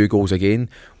watch the 2 goals again,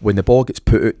 when the ball gets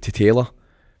put out to Taylor,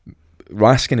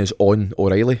 Raskin is on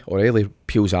O'Reilly. O'Reilly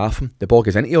peels off him. The ball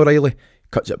goes into O'Reilly,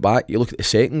 cuts it back. You look at the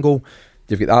second goal,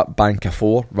 you've got that bank of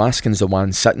 4. Raskin's the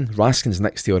one sitting. Raskin's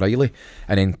next to O'Reilly.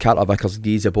 And then Carter Vickers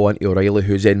gives the ball into O'Reilly,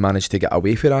 who's then managed to get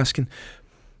away for Raskin.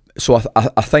 So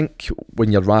I think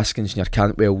when your Raskins and your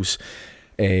Cantwells,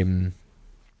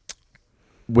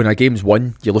 when a game's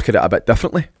won, you look at it a bit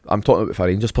differently. I'm talking about from a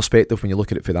Rangers perspective when you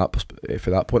look at it for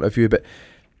that point of view. But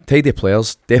tidy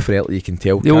players, definitely you can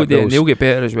tell. They'll get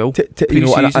better as well. You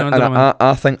know, and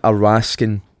I think a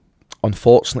Raskin,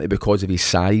 unfortunately because of his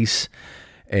size,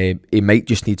 he might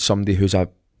just need somebody who's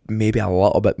maybe a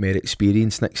little bit more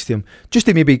experience next to him, just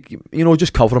to maybe, you know,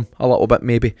 just cover him a little bit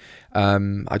maybe.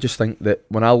 I just think that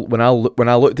when I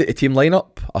looked at the team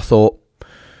lineup, I thought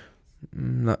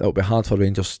it'll be hard for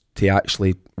Rangers to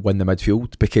actually win the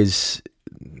midfield, because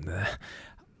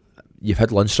you've had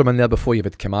Lundstrom in there before, you've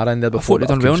had Kamara in there before. I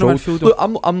thought they've done well in the midfield. Look,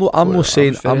 I'm not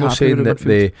saying that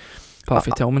the... Apart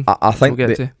from Tillman, I think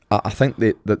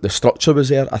the structure was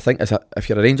there. I think if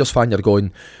you're a Rangers fan, you're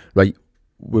going, right,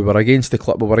 we were against the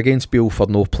club, we were against Beale for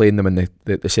no playing them in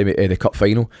the cup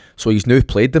final, so he's now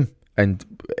played them, and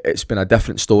it's been a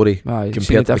different story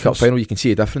compared to the cup final. You can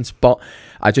see a difference, but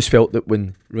I just felt that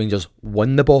when Rangers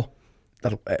won the ball,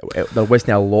 there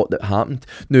wasn't a lot that happened.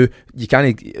 Now, you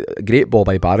can't... Great ball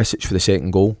by Barisic for the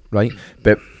second goal, right?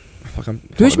 But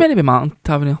who's meant to be Martin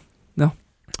Tavernier? No.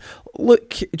 Look,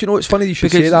 do you know, it's funny you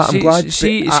should say that. I'm glad.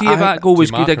 See if that goal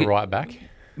was good. Right back.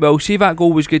 Well, see, that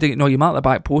goal was good. No, you mark the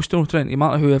back post, though, Trent. You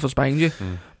mark whoever's behind you.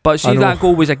 But see, if that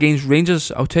goal was against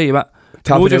Rangers, I'll tell you what.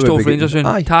 No, just off Rangers.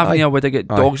 Tavernier would have got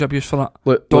dogs abuse for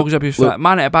that. Dogs abuse for that.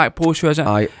 Man at the back post, who is it?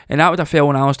 And that would have fell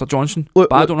on Alistair Johnson.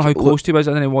 But I don't know how close he was.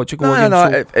 I didn't watch it go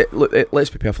again. Let's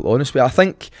be perfectly honest with you. I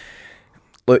think,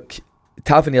 look,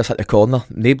 Tavernier's hit the corner.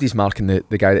 Nobody's marking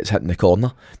the guy that's hitting the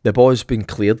corner. The ball's been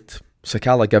cleared.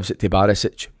 Sakala gives it to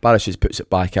Barisic. Barisic puts it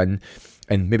back in,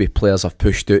 and maybe players have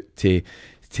pushed out to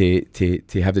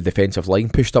have the defensive line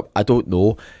pushed up. I don't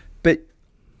know, but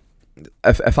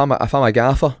if I'm a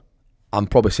gaffer, I'm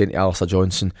probably saying to Alistair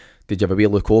Johnson, did you have a wee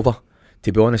look over?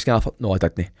 To be honest, gaffer, no, I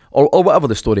didn't. Or whatever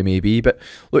the story may be. But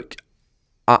look,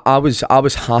 I was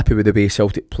happy with the way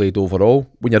Celtic played overall.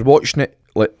 When you're watching it,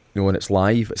 like, you know, when it's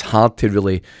live, it's hard to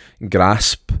really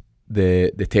grasp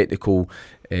the technical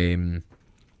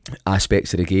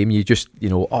aspects of the game. You just, you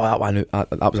know,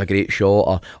 that was a great shot,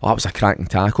 or that was a cracking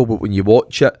tackle. But when you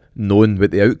watch it, knowing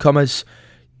what the outcome is,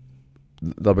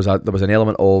 there was an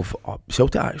element of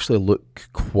Celtic actually look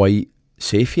quite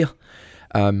safe here.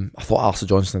 I thought Alistair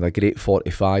Johnson had a great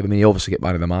 45. I mean, he obviously got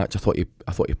man of the match. I thought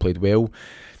he played well,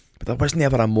 but there was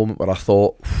never a moment where I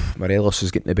thought Morelos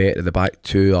was getting the better of the back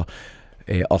two,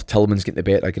 or Tillman's getting the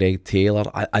better of Greg Taylor.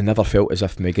 I never felt as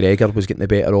if McGregor was getting the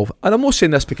better of. And I'm not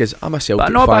saying this because I'm a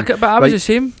Celtic fan. But I was the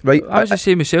same. Right, I was the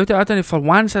same with Celtic. I didn't, for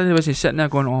once, I wasn't sitting there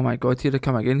going, "Oh my God, here they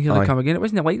come again, here they come again." It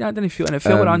wasn't like that. I didn't feel, and it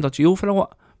felt like under jail for a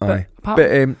lot. But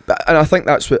and I think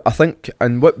that's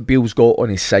what Beale's got on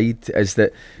his side is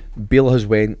that Beale has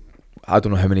went, I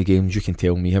don't know how many games, you can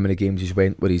tell me how many games he's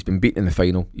went where he's been beaten in the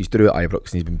final. He's drew at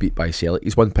Ibrox and he's been beat by Celtic.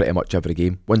 He's won pretty much every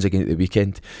game, wins again at the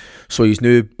weekend. So he's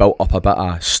now built up a bit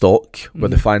of stock where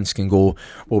the fans can go,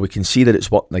 well, we can see that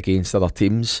it's working against other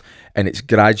teams, and it's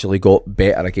gradually got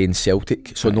better against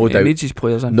Celtic. So no doubt, needs his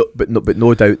players in. But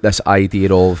no doubt this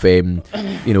idea of you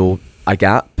know, a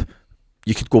gap.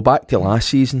 You could go back to last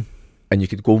season and you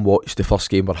could go and watch the first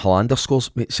game where Hollander scores.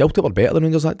 Mate, Celtic were better than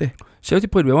Rangers that day.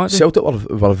 Celtic played well that day. Celtic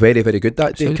were very, very good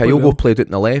that day. Celtic Kyogo played out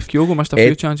in the left. Kyogo missed a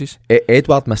few chances.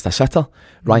 Edward missed a sitter.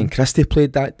 Ryan Christie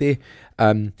played that day.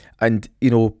 And,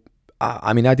 you know,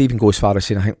 I mean, I'd even go as far as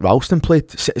saying I think Ralston played.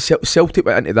 Celtic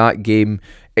went into that game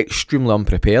extremely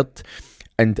unprepared.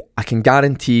 And I can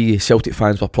guarantee Celtic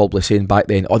fans were probably saying back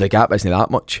then, the gap isn't that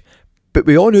much. But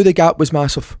we all knew the gap was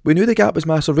massive.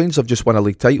 Rangers have just won a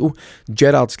league title.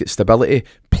 Gerrard's got stability.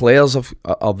 Players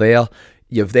are there.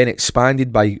 You've then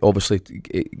expanded by obviously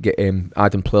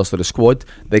adding players to the squad.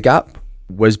 The gap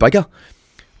was bigger.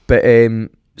 But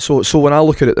so when I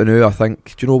look at it now, I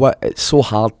think, do you know what? It's so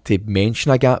hard to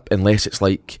mention a gap unless it's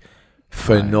like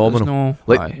phenomenal.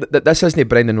 This isn't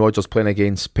Brendan Rodgers playing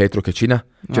against Pedro Cacina.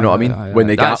 Do you know what I mean? When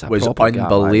the gap was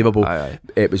unbelievable.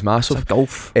 It was massive. It's a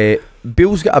golf.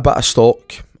 Bill's got a bit of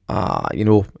stock. You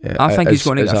know, I think he's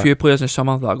going to get a few players in the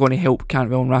summer that are going to help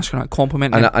Cantwell and Raskin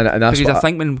complement him. And that's because I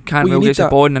think when Cantwell gets the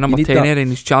ball in the number 10 area and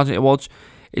he's charging towards,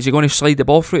 is he going to slide the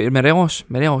ball through to Morelos?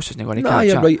 Morelos isn't going to catch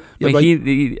it. You're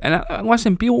right.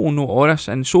 Listen, Beale will know all this,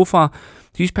 and so far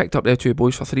he's picked up their two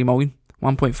boys for 3 million.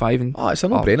 1.5 and it's a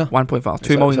no-brainer. 1.5,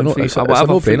 2 million and 3, it's a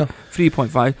no-brainer.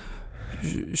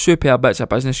 3.5. Super bits of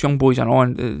business, young boys and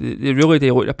on. They really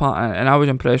do look the part, and I was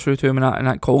impressed with him in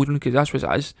that cauldron, because that's what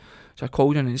it is. It's a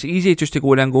cauldron, and it's easy just to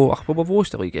go there and go, well, we've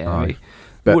lost the league anyway.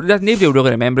 But nobody will really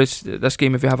remember this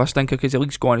game if you have a stinker, because the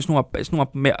league's gone. It's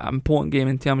not an important game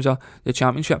in terms of the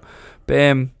championship.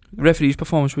 But referee's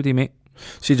performance, what do you make?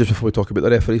 See, just before we talk about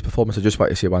the referee's performance, I just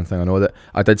want to say one thing. I know that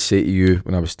I did say to you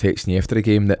when I was texting you after the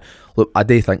game that, look, I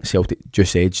do think Celtic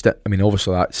just edged it. I mean,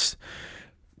 obviously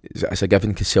it's a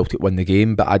given because Celtic won the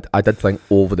game, but I did think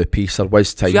over the piece there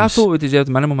was times. See, I thought we deserved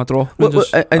minimum a draw. I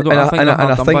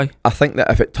think that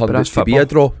if it turned out to be a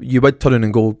draw, you would turn in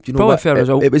and go, you know what,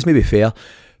 it was maybe fair.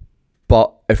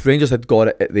 But if Rangers had got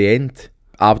it at the end,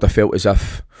 I would have felt as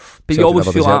if. But you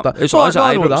always feel that. It's always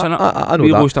at Ibrox, isn't it? I know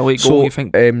that. Lost a late goal, you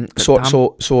think. So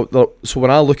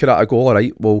when I look at it, I go, all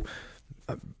right, well,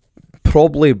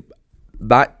 probably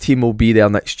that team will be there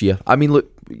next year. I mean, look,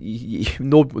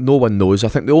 no one knows. I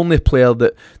think the only player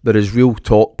that there is real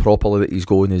talk properly that he's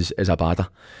going is Abada,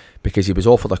 because he was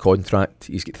offered a contract.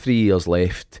 He's got 3 years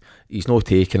left. He's not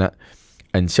taking it,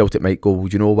 and Celtic might go, well,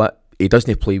 you know what? He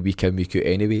doesn't play week in, week out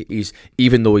anyway.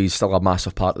 Even though he's still a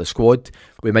massive part of the squad,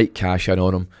 we might cash in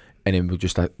on him, and then we'll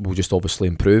just obviously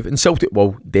improve. And Celtic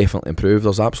will definitely improve.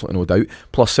 There's absolutely no doubt.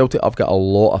 Plus, Celtic have got a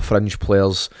lot of fringe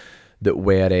players that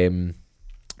were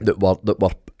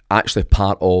actually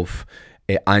part of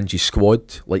Angie's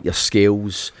squad, like your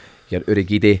Scales, your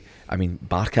Urigide. I mean,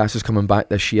 Barkas is coming back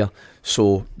this year,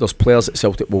 so there's players at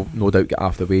Celtic will no doubt get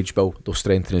off the wage bill. They'll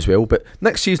strengthen as well. But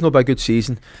next season will be a good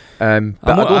season. But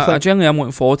I generally am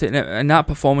looking forward to it, and that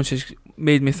performance has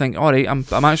made me think, all right, I'm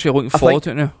actually looking forward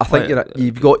to it now. I think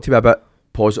you've got to be a bit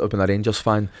positive when a Rangers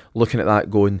fan, looking at that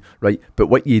going, right, but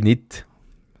what you need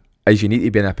is you need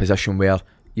to be in a position where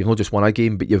you've not just won a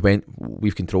game, but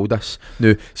we've controlled this.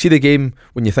 Now, see the game,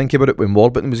 when you think about it, when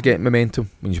Warburton was getting momentum,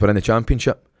 when you were in the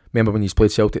Championship, remember when you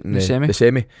played Celtic in the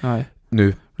semi? Aye.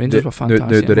 No, Rangers were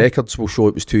fantastic. The records will show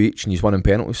it was 2 each and he's won in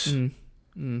penalties.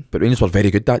 But Rangers were very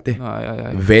good that day.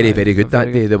 Very good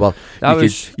that day. They were. You Andy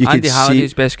could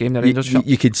Halliday's see, best game. The Rangers.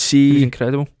 You could see. It was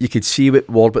incredible. You could see what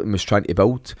Warburton was trying to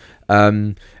build,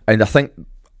 and I think,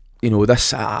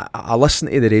 this. I listen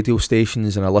to the radio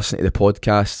stations and I listen to the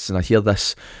podcasts and I hear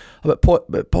this about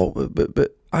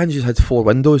but Ange's had 4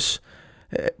 windows.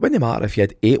 It wouldn't matter if you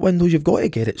had 8 windows. You've got to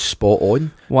get it spot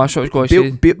on. Well, that's what I was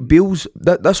going to say. Beale's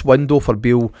this window for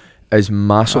Beale is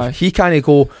massive. Aye. He can't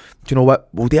go, do you know what,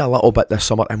 we'll do a little bit this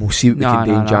summer and we'll see what we can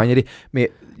do in January.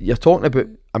 Mate, you're talking about,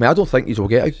 I mean, I don't think he'll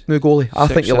get a new goalie. I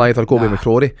think you'll either go with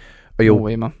McCrory or you'll... No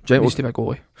way, man. He needs to be a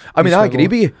goalie. I mean, I agree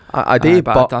with you. I do,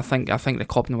 but... I think the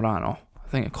club know that, no. I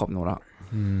think the club know that.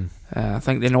 I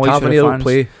think the noise for the fans...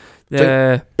 play.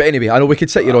 But anyway, I know we could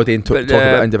sit here all day and talk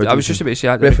about individuals. I was just about to say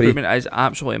that the recruitment is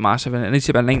absolutely massive and it needs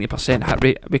to be a 90% hit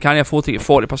rate. We can't afford to get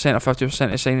 40% or 50% of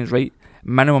signings right.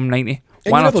 Minimum 90.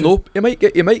 And you never know.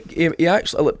 He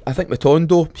actually, I think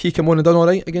Matondo, he came on and done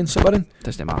alright against St Mirren.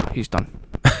 Doesn't matter, he's done.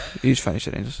 He's finished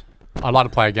at Rangers. I'd like to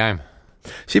play a game.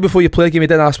 See, before you play a game, he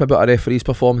didn't ask me about a referee's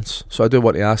performance, so I do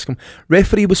want to ask him.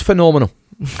 Referee was phenomenal.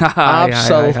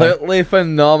 Absolutely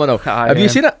phenomenal. Have you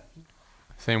seen it?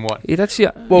 Seen what? He did see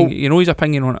it. Well, you know his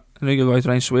opinion on it. I know you're going to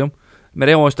try and sway him.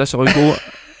 Morelos disallowed goal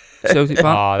at Celtic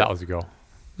Park. Oh, that was a goal.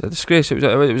 It was a disgrace. It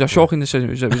was a shocking decision.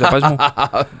 It was abysmal.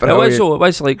 It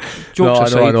was like,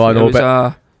 jokes aside, it was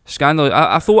a scandal.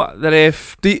 I thought the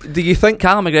ref... Do you think...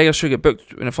 Callum McGregor should get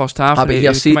booked in the first half. He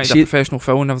committed a professional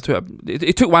foul.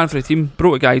 He took one for the team,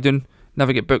 brought a guy down,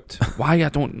 never get booked. Why? I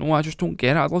don't know. I just don't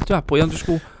get it. I'd love to have a player just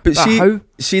go... But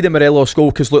see the Morelos goal,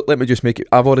 because look, let me just make it...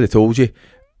 I've already told you,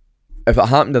 if it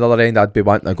happened at the other end, I'd be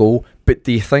wanting a goal. But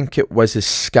do you think it was as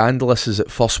scandalous as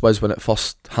it first was when it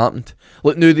first happened?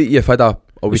 Look, now that you've had a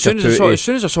week as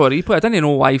soon as I saw a replay, I didn't know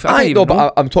why.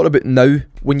 But I'm talking about now.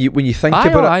 When you think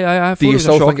about it, do you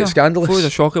still think it's scandalous? It was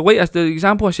a shocker. Wait, the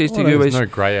example I says to you is no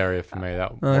grey area for me.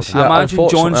 Imagine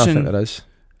Johnson. I think there is.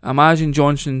 Imagine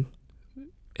Johnson.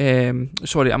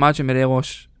 Imagine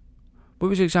Morelos. What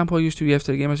was the example I used to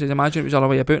after the game? I said, imagine it was the other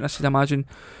way about. And I said, imagine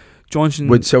Johnson.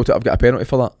 Would Celtic have got a penalty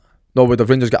for that? No, would the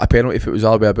Rangers get a penalty if it was the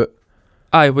other way about?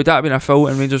 Aye, would that have been a foul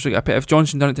and Rangers would get a penalty? If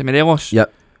Johnson done it to Morelos,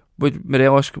 yep. Would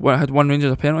Morelos had one Rangers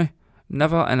a penalty?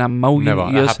 Never in a million years.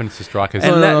 Never. That happens to strikers.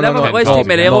 Let's take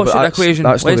Morelos out of the equation.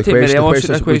 Let's take Morelos out of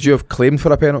the equation. Would you have claimed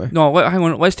for a penalty? No, hang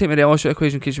on. Let's take Morelos out of the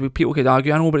equation because people could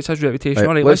argue. I know, but it's his reputation.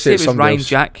 Right, let's say it was Ryan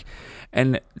Jack.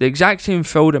 And the exact same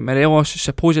foul that Morelos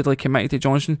supposedly committed to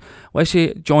Johnson. Let's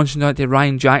say Johnson done it to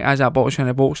Ryan Jack as that box in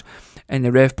the box, and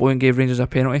the ref blew and gave Rangers a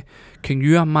penalty. Can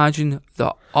you imagine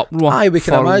the uproar? Aye, we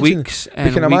can imagine. Weeks and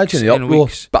we can weeks imagine the uproar.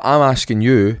 But I'm asking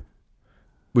you,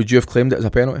 would you have claimed it as a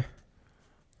penalty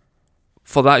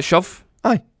for that shove?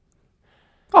 Aye.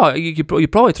 Oh, you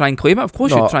probably try and claim it. Of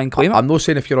course, you'd try and claim it. I'm not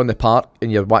saying if you're on the park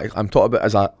and I'm talking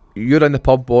about you're in the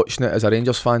pub watching it as a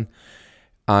Rangers fan,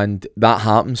 and that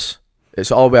happens. It's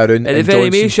all the way around. At the very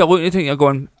least, you're looking at it, you're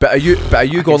going. But are you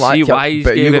going like? See why he's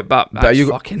gave it, but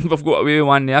fucking, we've got away with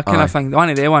one there, kind of thing. One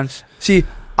of their ones. See,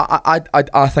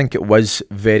 I think it was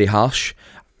very harsh.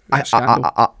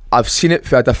 I've seen it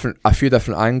for a few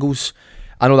different angles.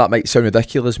 I know that might sound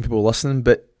ridiculous when people are listening,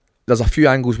 but there's a few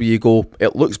angles where you go,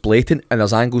 it looks blatant, and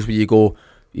there's angles where you go,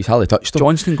 he's hardly touched him.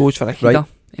 Johnston goes for a header, right?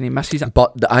 And he misses it.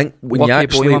 But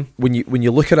when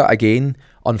you look at it again,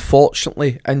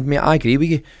 unfortunately, and mate, I agree with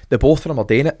you, the both of them are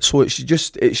doing it. So it should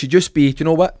just be, you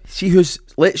know what?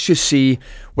 Let's just see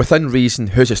within reason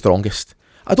who's the strongest.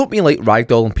 I don't mean like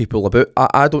ragdolling people about.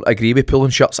 I don't agree with pulling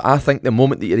shirts. I think the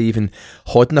moment that you're even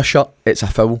holding a shirt, it's a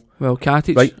foul. Well,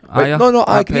 Katic, right? No,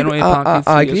 I agree.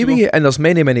 I agree with you. And there's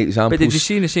many examples. But did you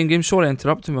see in the same game? Sorry to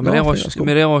interrupt him.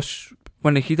 Morelos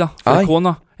won the header for the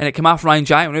corner, and it came off Ryan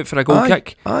Jack went out for a goal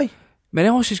kick.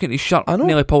 Morelos is getting his shirt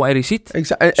nearly pulled out of his seat.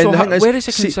 Exactly. So where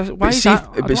is it? Why is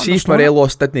that? But see if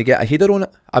Morelos didn't get a header on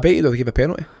it, I bet you'd have given a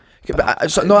penalty. You're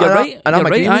right, and I'm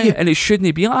agreeing with you. And it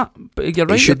shouldn't be like that. But you're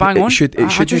right, you're bang on.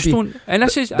 I just don't. And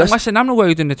listen, I'm not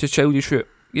going doing it to childish route.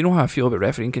 You know how I feel about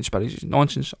refereeing conspiracies.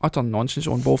 Nonsense, utter nonsense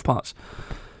on both parts.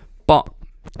 But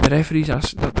the referees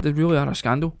they really are a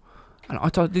scandal.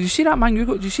 And did you see that man?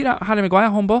 Did you see that Harry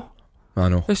Maguire home ball? I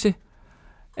know. Let's see.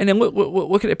 And then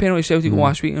look at the penalty Celtic got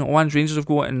last week. And one's Rangers have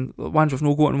got, and one's with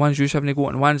no got, and one's you haven't got,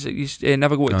 and one's that he's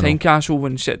never got to Tynecastle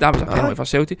when that was a penalty for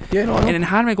Celtic. Yeah, no, I know. And then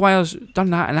Harry Maguire's done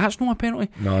that, and that's not a penalty.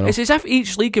 No, I know. It's as if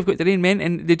each league have got their own men,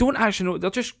 and they don't actually know. They're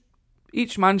just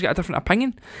each man's got a different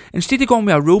opinion. Instead of going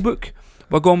with a rule book,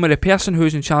 we're going with the person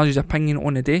who's in charge's opinion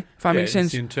on the day. If that makes sense.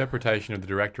 It's the interpretation of the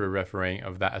director of refereeing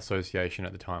of that association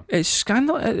at the time. It's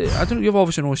scandal. I don't know. You've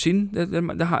obviously not seen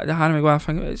the Harry Maguire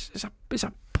thing. It's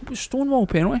a stonewall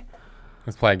penalty.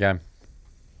 Let's play a game.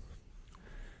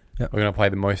 Yep. We're going to play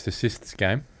the most assists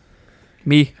game.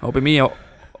 It'll be me.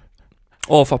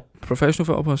 For professional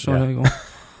football. Sorry, there you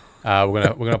go.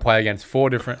 We're gonna play against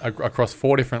across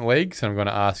four different leagues, and I'm going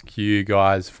to ask you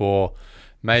guys for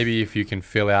maybe if you can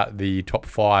fill out the top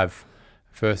five.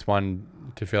 First one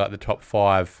to fill out the top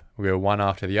five, we'll go one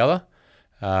after the other,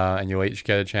 and you'll each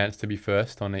get a chance to be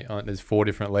first on there's four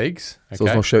different leagues. Okay? So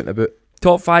there's no shouting about.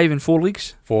 Top 5 in 4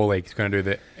 leagues. 4 leagues. Going to do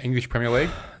the English Premier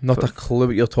League. Not a clue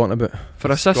what you're talking about.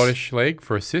 For assists. Scottish League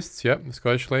for assists. Yep, the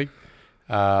Scottish League.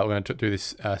 We're going to do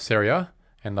this Serie A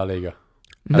and La Liga.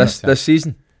 This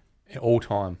season. All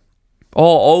time.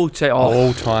 All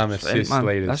time assist man,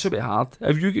 leaders. That's a bit hard.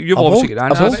 You've obviously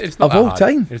got answers. It's not of that all hard.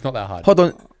 time. It's not that hard. Hold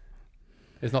on.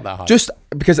 It's not that hard. Just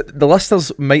because the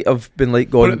listers might have been like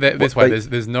going. Put it this way, like,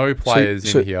 there's no players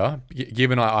so in here.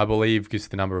 Given I believe just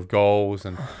the number of goals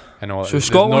and all. So There's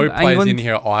Scotland, no players England, in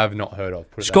here I've not heard of.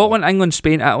 Put it Scotland, England,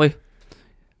 Spain, Italy.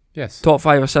 Yes. Top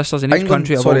 5 assisters in each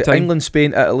country of all time. England,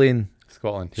 Spain, Italy, and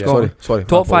Scotland. Yeah. Sorry.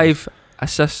 Top 5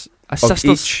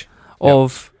 assisters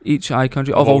of each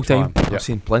country of all time. Yep. I've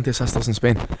seen plenty of sisters in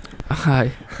Spain.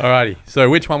 Aye. Alrighty. So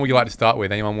which one would you like to start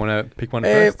with? Anyone want to pick one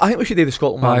first? I think we should do the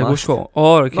Scotland one Go last. Scotland.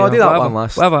 Oh, okay. No, I'll do that whatever, one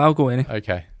last. Whatever, I'll go any.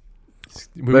 Okay.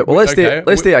 Right, well, let's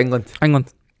do England.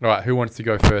 England. Alright, who wants to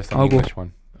go first on I'll the go. English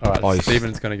one? Alright,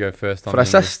 Stephen's going to go first on For the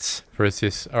assists. English. For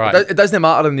assists. Alright. It doesn't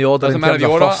matter in the order. Doesn't in matter terms the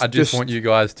of order. first, I just want you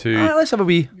guys to. Let's have a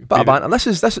wee bit of banter. This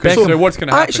is. So what's going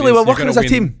to happen? Actually, is we're you're working gonna as a win-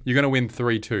 team. You're going to win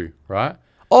 3-2, right?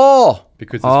 Oh.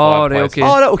 Because there's 5 right, places. okay.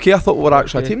 Oh, right, okay. I thought we were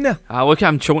actually a Okay. team there. Look,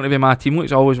 I'm choking to be my team.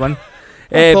 Looks always win.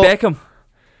 I thought- Beckham.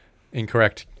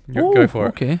 Incorrect. Go for it.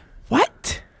 Okay.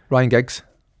 What? Ryan Giggs.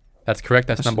 That's correct.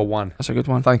 That's number 1. That's a good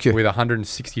one. Thank you. With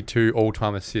 162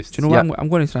 all-time assists. Do you know what I'm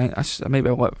going to try? I might be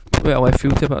a bit of left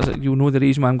field tip, but you'll know the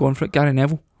reason why I'm going for it. Gary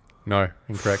Neville. No,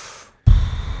 incorrect.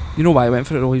 You know why I went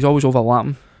for it though? He's always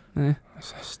overlapping.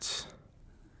 Assists.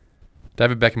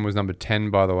 David Beckham was number 10,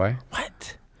 by the way.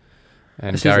 What?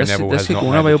 And This Gary is- Neville this has could not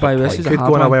go made on a while, the by top the way. This 20. is a Could hard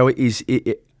go on a one. while.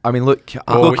 I mean, look.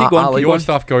 Well, keep going. Your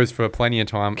stuff goes for plenty of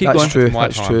time. Keep That's going. true. My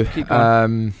That's time. true. Keep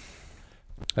going.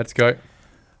 Let's go.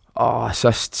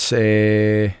 Assists.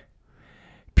 Perez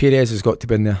has got to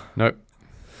be in there. Nope.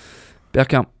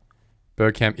 Bergkamp.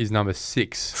 Bergkamp is number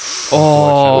 6.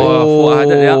 Oh, I thought I had it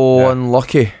there. Yeah.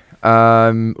 Unlucky.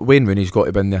 Wayne Rooney's got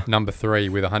to be in there. Number 3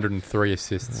 with 103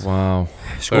 assists. Wow.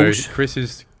 So Scholes. Chris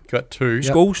has got 2.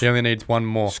 Scholes. He only needs 1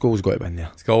 more. Scholes got to be in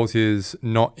there. Scholes is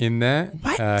not in there.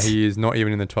 What? He is not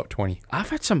even in the top 20. I've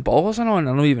had some ballers on.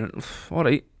 I know even.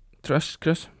 Alright. Chris.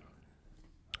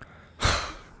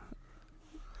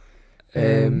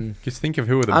 Just think of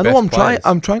who are the I best know. I'm trying. players.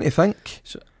 I'm trying to think.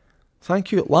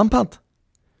 Thank you, Lampard.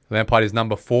 Lampard is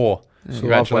number 4. So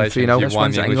Congratulations, I've won 3-0. you've This won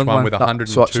one's the an English England one one. with That-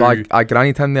 102. So I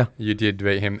grannied him there. You did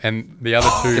beat him. And the other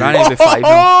 2... Granny would be 5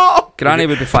 now. Granny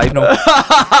would be 5 now.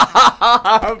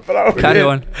 Carry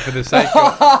on. For the sake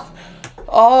of...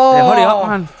 Oh, Hey, hurry up,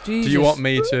 man. Jesus. Do you want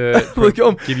me to Look at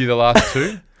him. give you the last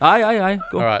 2? Aye.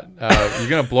 Go. All right. You're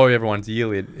going to blow everyone's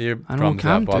eardrums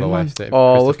calm out, by the down, way. man. Steve,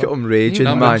 Oh, look at Christopher. him raging,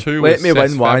 Number man. 2 Let was me Cesc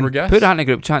win one. Fabregas. Put that in a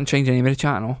group chat and change the name of the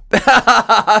chat and all.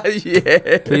 Yeah.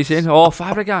 What are you saying? Oh,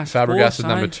 Fabregas. Fabregas is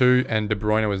number aye. 2 and De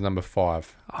Bruyne was number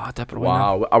 5. Oh, De Bruyne.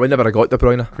 Wow. I would never have got De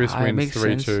Bruyne. Chris Aye, wins makes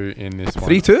 3-2 in this one.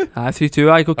 3-2. 3-2.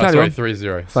 Aye, go carry Sorry, on.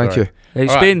 3-0. Thank sorry. you. Hey,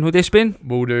 All Spain. Who they Spain?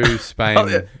 We'll do Spain. Oh,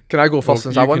 yeah. Can I go first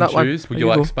since I won that one? choose. Would You you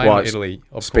like go. Spain Well, or it's Italy?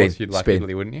 Of Spain, course you'd like Spain.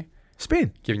 Italy, wouldn't you?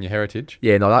 Spain. Given your heritage.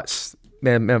 Yeah, no, that's...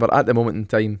 Remember, at the moment in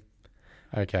time,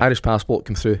 Okay. Irish passport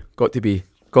come through. Got to be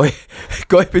true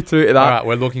to that. All right,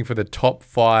 we're looking for the top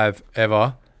 5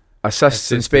 ever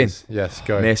Assists in Spain. assisters. Yes,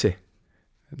 go. Messi.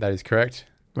 That is correct.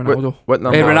 Ronaldo. What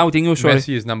number? Hey, Ronaldinho, sorry.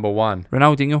 Messi is number 1.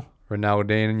 Ronaldinho.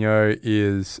 Ronaldinho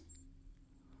is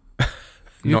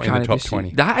You not in the can't top be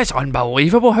 20. That is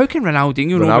unbelievable. How can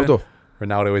Ronaldinho not be- Ronaldo.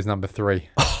 Ronaldo is number 3.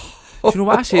 Do you know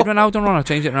what I said? Ronaldo wrong. I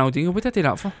changed it to Ronaldinho. What did I do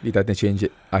that for? You didn't change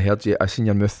it. I heard you. I seen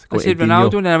your mouth. I go said to Ronaldo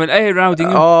Dino. and then I went, hey,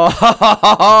 Ronaldinho. Oh.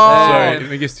 So, let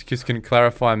me just can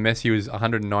clarify. Messi was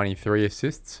 193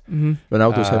 assists. Mm-hmm.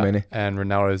 Ronaldo's how many? And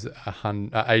Ronaldo's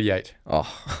 88. Oh.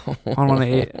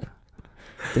 118.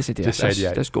 This is the Just assists.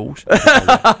 88. This goals.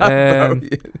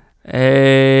 Brilliant.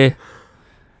 It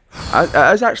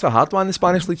is actually a hard one in the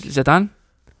Spanish league. Zidane.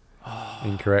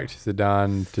 Incorrect.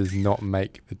 Zidane does not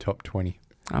make the top 20.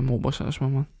 I'm hopeless at this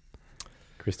one, man.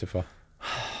 Christopher.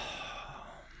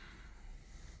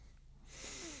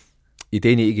 You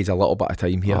do need to give us a little bit of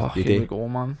time here. Oh, you here do. we go,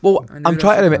 man. Well, I knew I'm that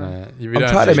trying to was- remember. You I'm don't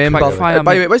trying to just remember. quick fire,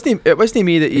 By the mate. way, it wasn't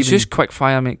me that It's even. just quick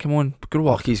fire, mate. Come on, grow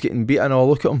Oh, up. he's getting beaten. Oh,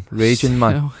 look at him, raging,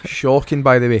 man. Shocking,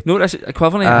 by the way. No, that's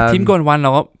equivalent. A team Um, going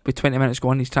 1-0 up with 20 minutes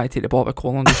gone. He's trying to take the ball up a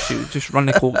corner and just run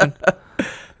the cloak in.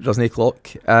 There's no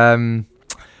clock. I'm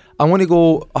going to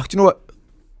go. Oh, do you know what?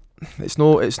 It's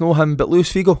no him, but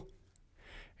Luis Figo.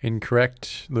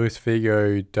 Incorrect. Luis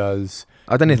Figo does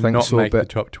I didn't think not so, make the but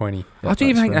top 20. I don't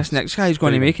even think that's this next guy is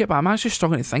going to Stevie. make it, but I'm actually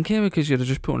struggling to think here because you're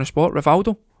just put on the spot.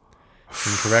 Rivaldo.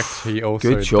 Incorrect. He also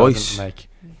Good choice. doesn't make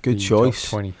good the choice.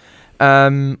 top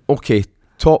 20. Okay,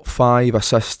 top 5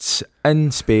 assists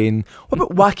in Spain. What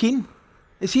about Joaquin?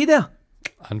 Is he there?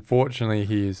 Unfortunately,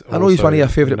 he is. I know he's one of your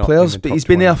also favourite not players, in the but top he's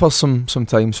been 20. there for some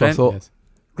time. So I Trent? thought Yes.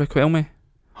 Riquelme.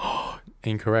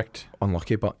 Incorrect.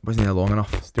 unlucky, but wasn't there long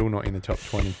enough. Still not in the top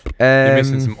 20. You're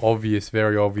missing some obvious,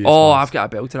 very obvious. Oh, ones. I've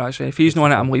got a belter actually. If he's not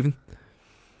in it, I'm leaving.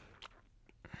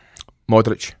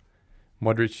 Modric.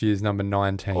 Modric is number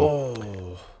 19.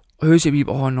 Oh, Who's the wee?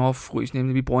 Oh no, I forgot his name.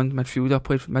 The wee blonde midfielder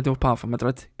played for middle part for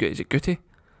Madrid. Is it Guti?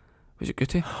 Was it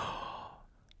Guti?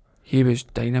 He was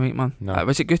dynamite, man. No.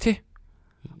 Was it Guti?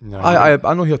 No, I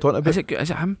know who you're talking about. Is it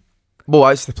him? Well,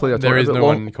 that's the player. there is talking no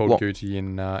about. one called Guti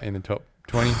in the top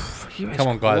 20. He was Come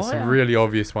on, guys. quiet. Some really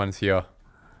obvious ones here.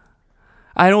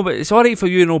 I know, but it's alright for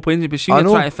you no playing, but see, I you're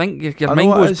know. trying to think. Your I mind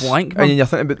know it goes is. blank, And man. then you're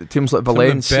thinking about the teams like Some of the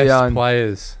Valencia best and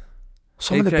players.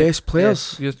 some of the Okay. best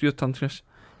players. Yeah, your turn, Chris.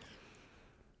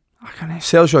 I can't.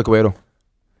 Sergio Aguero.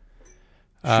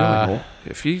 Uh, Surely no.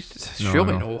 If you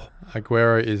surely no.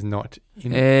 Aguero is not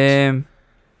in it.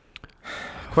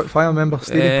 Quick fire, remember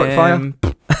Stevie? Quick fire.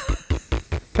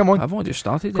 Come on. I've only just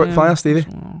started. Quick fire, Stevie.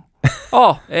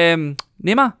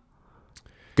 Neymar.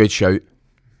 Good shout.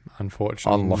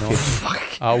 Unfortunately, Unlucky.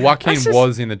 not. Joaquin This is-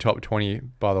 was in the top 20,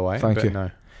 by the way. Thank but you.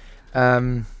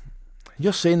 No.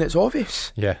 You're saying it's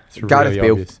obvious. Yeah, it's Gareth really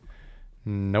Bale. obvious.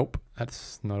 Nope,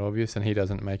 that's not obvious, and he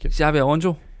doesn't make it. Xabi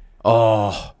Alonso.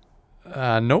 Oh.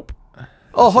 Nope.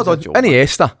 Oh, This hold is a on. joke,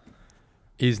 Iniesta.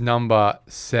 Is number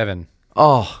 7.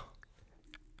 Oh.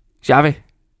 Xavi.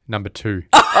 Number 2.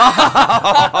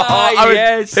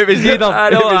 Yes. It was either. I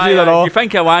know. It was either or. You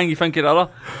think of one, you think of the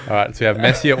other. All right, so you have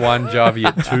Messi at 1, Javi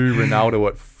at 2, Ronaldo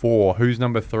at 4. Who's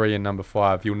number 3 and number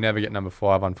 5? You'll never get number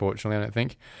 5, unfortunately, I don't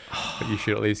think. But you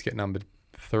should at least get number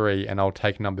 3, and I'll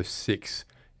take number 6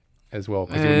 as well,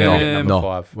 because you'll never get number No,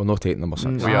 5. we're not taking number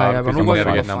 6. We are, We're because not we'll going never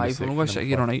for get number number 5. 6, We're not going to sit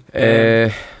here all number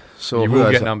night. So you who will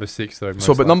is get it? number 6, though. So,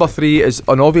 most but number likely. 3 is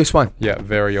an obvious one. Yeah,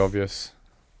 very obvious.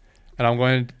 And I'm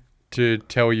going to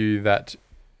tell you that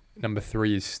number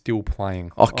 3 is still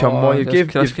playing. Oh, come on. You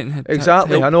gave.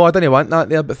 Exactly. I Help. know I didn't want that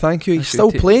there, but thank you. He's That's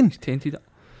still good. playing. He's tainted it.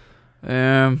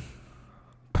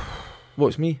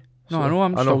 What's me? No, So- I know.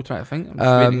 I'm I still trying to think. I'm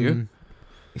just waiting on you.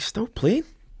 He's still playing.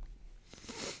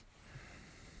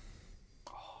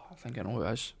 I think I know who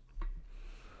it is.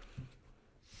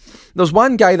 There's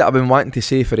one guy that I've been wanting to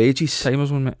say for ages,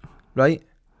 Timers one, mate. right?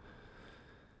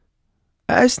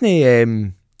 It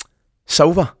isn't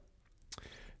Silva.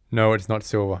 No, it's not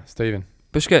Silva. Steven.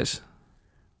 Busquets.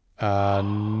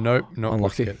 Nope, not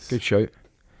Unlucky. Busquets. Good shout.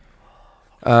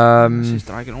 This is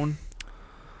dragging on.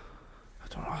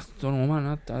 I don't know,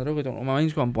 man. I really don't know. My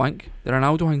mind's gone blank. The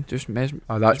Ronaldo thing just messed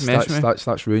That's mess me.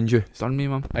 that's ruined you. done me,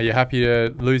 man. Are you happy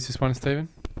to lose this one, Steven?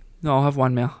 No, I'll have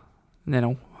one more. And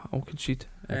then I'll concede.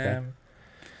 Okay.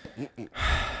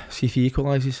 See if he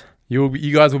equalises. You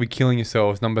guys will be killing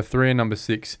yourselves. Number 3 and number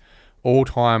 6,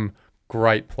 all-time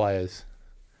great players.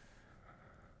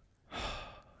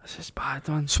 This is bad,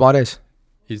 man. Suarez.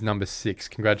 Is number 6.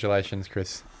 Congratulations,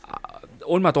 Chris.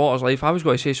 On my daughter's life, I was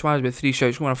going to say Suarez with 3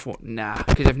 shouts. Going to thought, nah.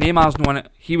 Because if Neymar's not on it,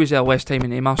 he was there less time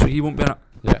than Neymar, so he won't be on it.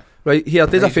 Yeah. Right, here,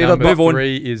 there's a Right, favour. Number But move on.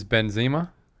 3 is Benzema.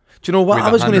 do you know what with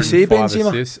I was going to say, 105 Benzema?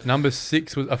 assists. Number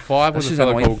 6 was a 5 was This a is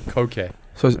fellow annoying. called Koke.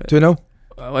 So it's 2-0.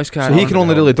 Let's So carry he on. can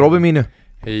only really draw with me now.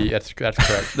 That's correct.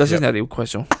 This Yep. isn't a real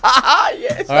quiz, though.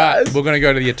 Yes, All right, we're going to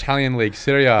go to the Italian league,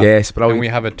 Serie A. Yes, And brilliant. we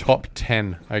have a top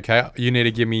 10. Okay, you need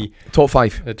to give me Top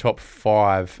 5. the top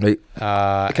 5. Right.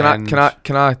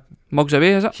 Can I? Mugs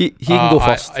away, is it? He can go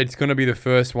first. It's going to be the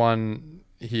first one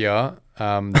here.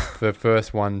 The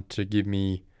first one to give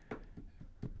me.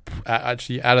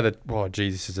 Actually, out of the. Oh,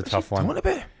 geez, this is a tough one. Talking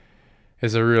about?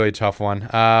 It's a really tough one.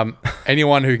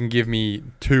 Anyone who can give me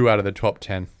 2 out of the top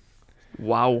 10.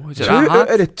 Wow. Is it 2 that hard?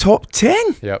 out of the top 10.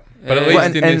 Yep. But at least What,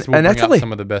 in this, we'll in bring Italy? up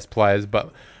some of the best players.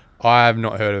 But I have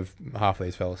not heard of half of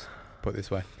these fellas. Put it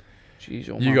this way. Jeez,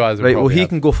 oh You man. guys are Right, well, probably he have.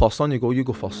 can go first. On you go. You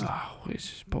go first.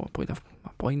 It's probably a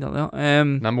blinder there.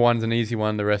 Number one's an easy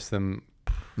one. The rest of them,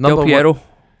 Del Number Piero.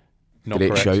 not Great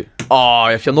correct. shout. Oh,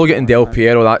 if you're not getting Del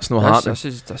Piero, that's no happening.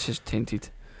 This is tainted.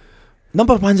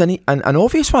 Number one's an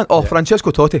obvious one. Oh, Yeah.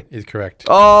 Francesco Totti. Is correct.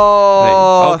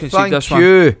 Oh, I'll concede thank this one.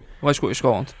 you. Let's go to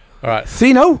Scotland. All right.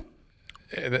 3-0.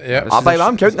 Yeah.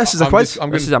 I'm counting this as a quiz.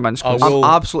 This is a men's I quiz. will-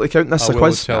 I'm absolutely counting this as I a will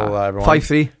quiz. tell everyone.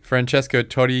 5-3. Francesco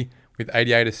Totti with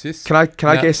 88 assists. Can I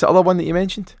Now- guess the other one that you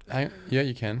mentioned? Yeah,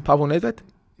 you can. Pavel Nedved.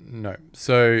 No.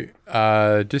 So,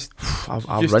 just I've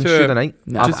Just rinsed to- you tonight.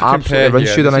 Nah. I've just to absolutely compare rinsed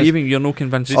here, you this tonight. Even you're no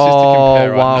convinced. This is to Oh,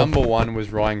 compare, right? wow. Number one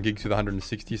was Ryan Giggs with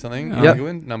 160 something in Yep.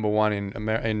 England. Number one in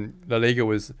in La Liga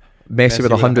was Messi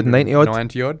with 190 odd.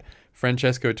 90 odd.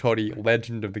 Francesco Totti,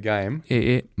 legend of the game,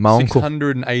 88. My uncle.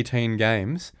 618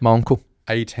 games, My uncle.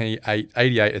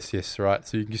 88 assists, right?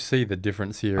 So you can see the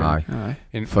difference here. Aye. Aye.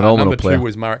 In, Phenomenal number player. two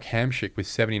was Marek Hamšík with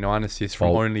 79 assists from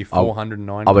Oh, only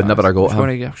 409 I would never have games. got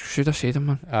him. Should have said him,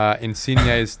 man.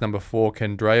 Insigne's number 4,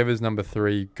 Kendrava's number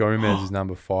 3, Gomez is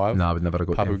number 5. No, I would never have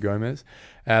got Papu him. Gomez.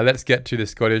 Let's get to the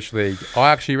Scottish League. I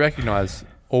actually recognise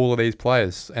all of these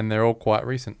players, and they're all quite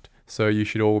recent. So you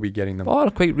should all be getting them. Oh,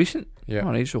 they're quite recent. Yeah.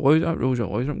 Alright, so rules are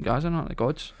always from Gaza, aren't the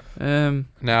gods.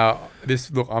 Now,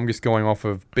 I'm just going off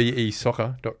of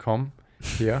besoccer.com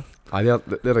here. Aye,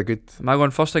 they're a good. Am I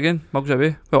going first again? Mugs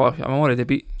away. Well, I'm already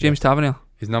beat James Tavernier.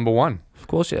 Is number 1 Of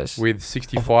course he is. with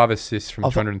 65 assists from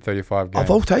of- 235 games.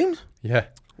 Of all time? Yeah,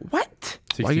 What?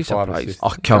 Why are you 65 surprised? assists.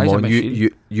 Oh, come Guy's a on. machine.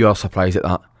 You are surprised at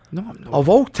that. No, I'm not. Of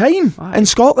all time? Aye. In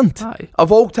Scotland? Aye.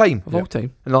 Of all time? Of all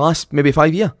time. In the last maybe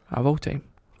 5 years? Of all time.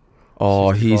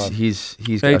 Oh, 65.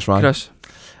 he's got Right, us wrong. Chris.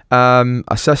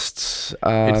 Assists.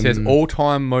 It says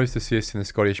all-time most assists in the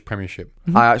Scottish Premiership.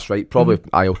 Aye, that's right. Probably.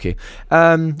 Aye, okay.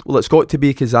 Well, it's got to be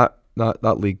because that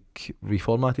league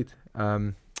reformatted.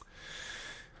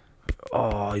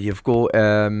 You've got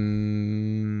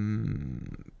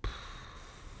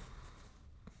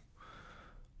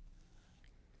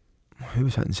who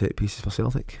was hitting set pieces for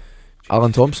Celtic?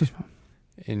 Alan Thompson.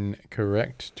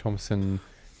 Incorrect. Thompson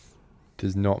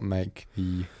does not make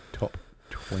the top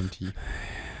 20.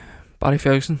 Barry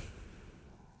Ferguson.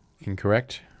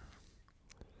 Incorrect.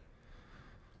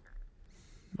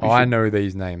 I know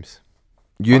these names.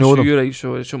 You know them. You're right,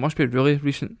 so it must be really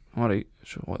recent. Alright,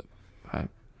 so what?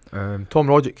 Tom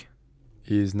Rodgick.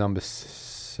 Is number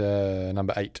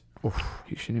 8.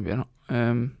 You shouldn't be in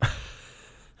it.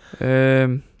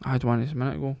 I had one a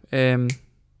minute ago.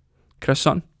 Chris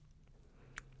Sutton.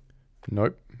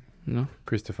 Nope. No.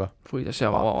 Christopher. Thought you just said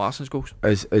a lot of Larson's goals.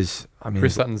 Is I mean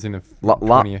Chris Sutton's in the La,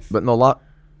 20th. but no La.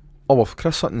 Oh, well,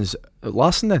 Chris Sutton's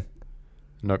Larson then.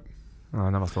 Nope. Oh, I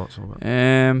never thought so. But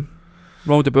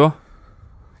Ronald de Boer.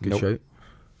 good Nope. shout.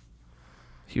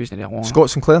 He was in there long enough. Scott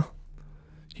Sinclair.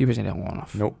 He was in there long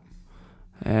enough. Nope.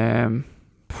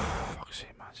 Fuck's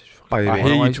sake, man. It's fucking By the I way, hear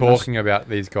you demoralising, this. talking about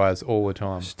these guys all the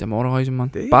time. It's demoralising, man.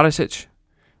 Do you? Barisic.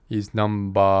 He's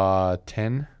number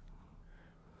 10.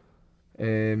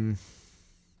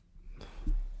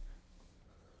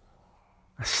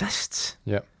 Assists.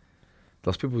 Yep.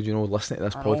 There's people listening to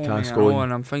this I know, podcast mate, I going. know,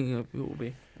 and I'm thinking of who will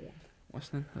be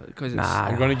listening because it's Nah.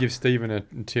 I'm going to give Stephen a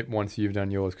tip once you've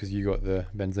done yours because you got the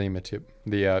Benzema tip.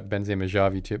 The Benzema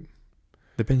Xavi tip.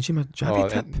 The Benzema Javi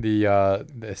tip. The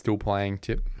they're still playing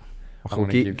tip. I'm Well,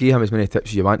 gonna give him as many tips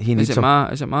as you want. He needs Is it them. Ma?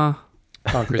 Is it Ma?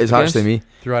 Come on, Chris. It's Yes. actually me.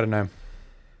 Throw out a name.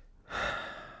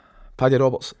 Paddy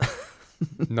Roberts.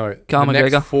 No. Carl the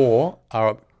McGregor. next 4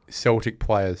 are Celtic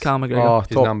players. Carl Oh, McGregor.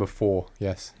 He's top. number 4.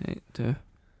 Yes.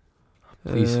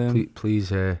 Please, Um, please.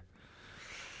 So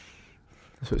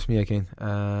it's me again.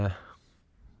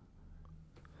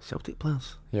 Celtic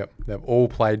players. Yep. They've all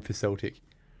played for Celtic.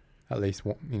 At least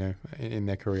one, in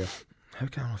their career. How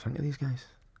can I not think of these guys?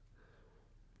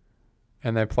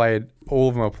 And all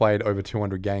of them have played over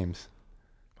 200 games.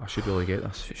 I should really get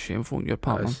this. It's shameful on your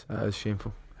part, man. That is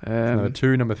shameful. Number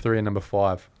 2, number 3, and number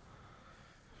 5.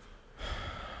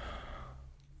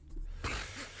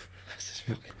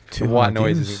 The white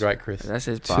noise isn't great, Chris. This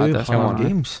is bad. 200 This Come one, on. man.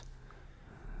 games.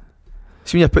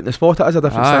 See, when you're putting the spot, it is a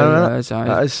different style, Aye, isn't it? it is, aye.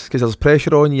 That is, because there's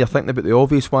pressure on you. You're thinking about the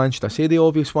obvious ones. Should I say the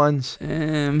obvious ones?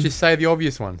 Just say the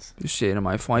obvious ones. Just saying in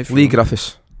my 5. Lee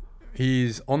Griffiths.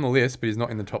 He's on the list, but he's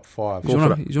not in the top 5. He's Go on,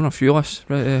 for a, it. he's on a few lists,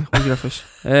 right? Lee Griffiths.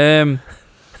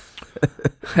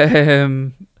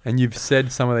 And you've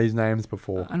said some of these names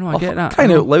before. I know, I get that. I Crying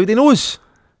know. out loud, he knows.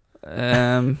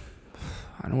 I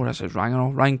know what this is.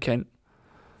 Ryan Kent.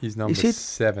 He's number said-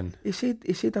 7. He said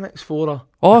the next 4 are.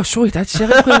 Oh, so he did.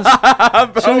 Celtic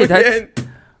players. So he did.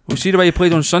 We'll see the way he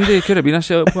played on Sunday. He could have been a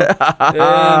Celtic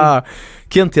player.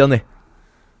 Kieran Tierney.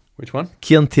 Which one?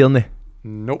 Kieran Tierney.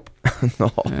 Nope.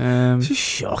 No. Um, This is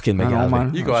shocking, I know, McGarvey.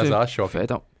 man. You guys I'm are shocking.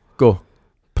 fed up. Go.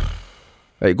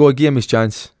 Right, go. Give him his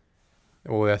chance.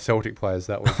 All our Celtic players,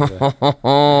 that was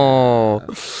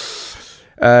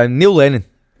Neil Lennon.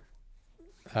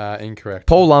 incorrect.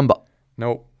 Paul Lambert.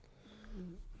 Nope.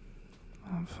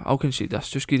 I'll concede this.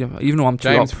 Just give him. Even though I'm 2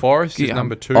 up. James Forrest is Get him.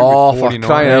 number 2 Oh, with for 49.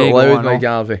 crying There out you go, loud, I know.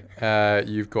 McGarvey.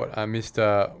 You've got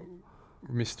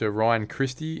Mr. Ryan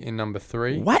Christie in number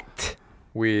 3 What?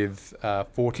 with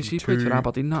Because he played for 42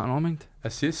 Aberdeen, that, I don't mind.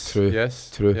 assists. True,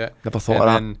 Yes. true. Yeah. Never thought of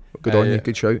that. And Good on you.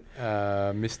 Good shout.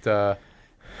 Mr.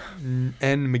 N.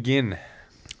 McGinn.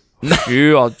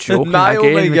 You are joking Niall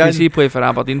again McGinn. because he played for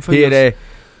Aberdeen for Here, years.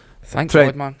 Thank Trent.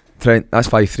 God, man. Trent, that's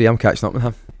 5-3. I'm catching up with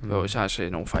him. Well, it's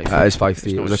actually not 5. That is 5-3. It's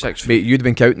It not was a 6-3. mate, you'd have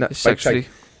been counting it. It's Big 6-3. time.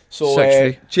 So,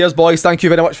 6-3. cheers, boys. Thank you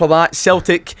very much for that.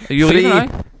 Celtic Are you 3, leaving,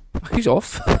 aye? He's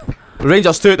off.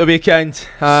 Rangers 2 at the weekend.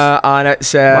 And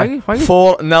it's Why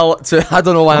 4-0 to. I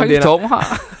don't know why Why I'm are you doing it. talking like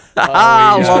that?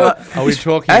 I love it. Are we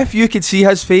talking? If you could see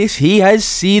his face, he is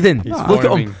seething. He's Look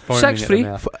at him. foaming at the 6-3.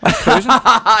 mouth.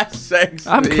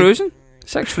 I'm cruising.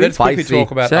 6-3. Let's quickly 5-3.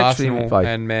 talk about 6-3, Arsenal mate.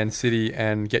 and Man City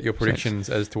and get your predictions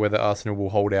as to whether Arsenal will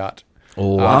hold out.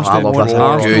 Oh, Arsenal I love won this.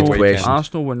 all Good on the question.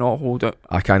 Arsenal will not hold it.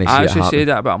 I can't see I it actually happen. said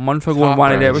that about a month ago It's in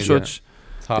one of the heartbreaking, isn't it? episodes.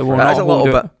 It's They hard will for That not is a hold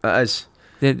little it. bit. It is.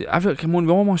 Come on,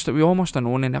 we almost have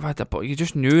known and they've had but you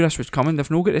just knew this was coming. They've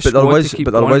not got the But there squad was- to keep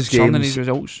but there going was churning games- these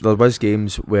results. There was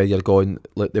games where you're going,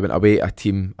 like they went away at a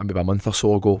team maybe a month or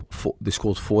so ago, they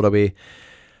scored 4 away,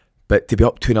 but to be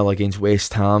up 2-0 against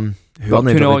West Ham, who Up are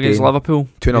 2-0 against Liverpool.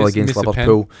 2-0 Miss- against miss a pen.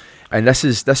 Liverpool, and this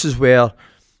is where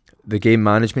the game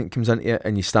management comes into it,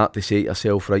 and you start to say to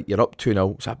yourself, right, you're up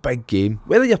 2-0, it's a big game,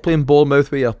 whether you're playing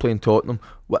Bournemouth, whether you're playing Tottenham,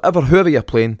 whoever you're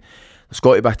playing, there's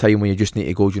got to be a time when you just need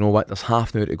to go, do you know what, there's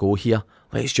half an hour to go here,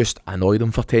 let's just annoy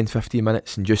them for 10-15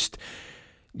 minutes and just,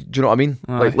 do you know what I mean?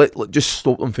 Aye. Like let just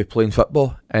stop them from playing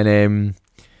football. And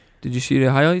Did you see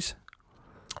the highlights?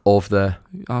 of the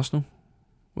Arsenal,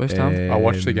 West Ham. I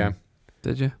watched the game.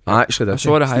 Did you? I actually did. I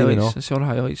saw the Stevie, highlights. I saw the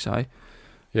highlights. Aye.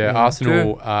 Yeah, Yeah,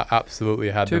 Arsenal absolutely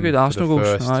had Two them good for Arsenal the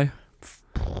goals. first. Aye.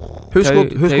 Who scored Tell you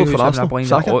for who's having a Arsenal? blind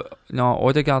Saka? No,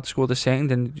 Odegaard scored the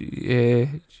second, and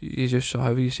Jesus, or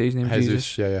however you say his name, Jesus,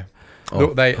 Jesus. yeah. Oh,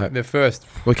 Look, right. the first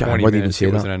Look at him, 20 why did you even minutes say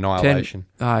it was that? an annihilation.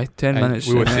 Aye, 10 And minutes.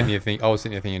 we were and, sitting here thinking, I was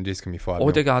sitting here thinking, this can be 5-0.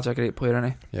 Odegaard's a great player, isn't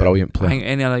he? Yeah. Brilliant I player. think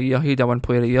any other year he'd have won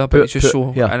player of the year, but Poor- it's just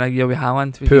poor- so yeah. in a year with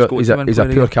Haaland, Poor, got he's to a win he's player a of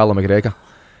the poor year. Callum McGregor,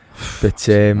 but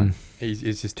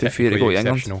He's just Too fair to go technically to England.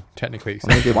 exceptional. Technically I think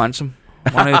exceptional. he wants him.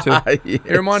 One out of two. yes.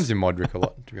 It reminds me of Modric a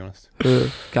lot, to be honest.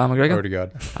 Callum McGregor.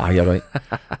 Odegaard. You're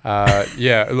right.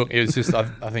 Yeah, look, it was just I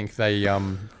think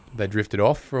they drifted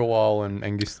off for a while,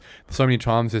 and just so many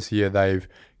times this year they've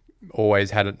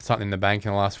always had something in the bank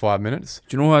in the last 5 minutes.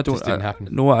 Do you know what I don't Just didn't happen.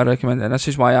 know what I recommend, and this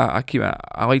is why I keep it.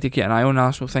 I like to keep an eye on the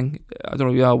Arsenal thing. I don't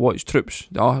know if you watch Troops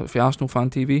for Arsenal fan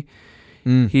TV.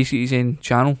 He's his own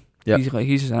channel. Yep.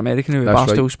 He's an American who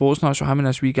That's Barstool right. Sports now. So him and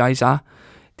this wee guys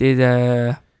did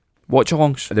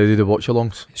watch-alongs. They do the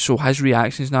watch-alongs. So his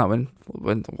reactions now when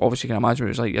obviously you can imagine what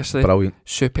it was like yesterday. Brilliant.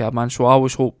 Superb, man. So I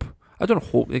always hope. I don't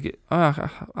hope they get.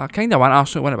 I kind of want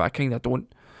Arsenal to win it, but I kind of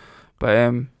don't. But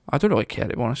I don't really care,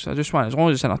 to be honest. I just want, as long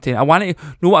as it's entertaining. I want it.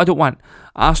 Know what I don't want?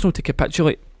 Arsenal to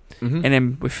capitulate, and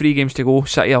then with 3 games to go,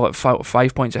 City are like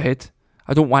 5 points ahead.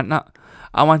 I don't want that.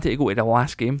 I want it to go to the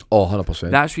last game. Oh,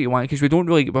 100%. That's what you want, because we don't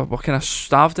really. We're kind of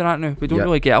starved in that now. We don't Yep.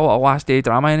 really get a lot of last day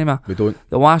drama anymore. We don't.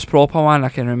 The last proper one I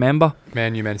can remember.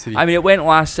 Man City. I mean, it went.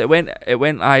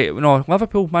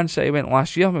 Liverpool, Man City went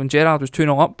last year when Gerrard was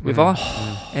 2-0 up with Villa,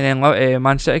 and then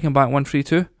Man City came back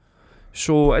 1-3-2.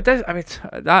 So it does. I mean,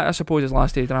 that I suppose is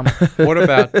last day drama. What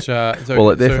about Well, it so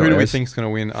who definitely do we is. think is going to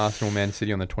win Arsenal Man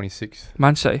City on the 26th?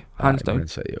 Man City, hands down. Man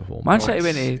City at home. Man City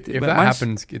went to. If that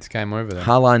happens, it's game over then.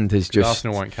 Haaland is just.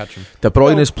 Arsenal won't catch him. De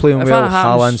Bruyne is playing if well. that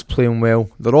happens- Haaland's playing well.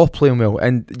 They're all playing well,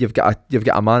 and you've got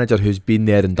a manager who's been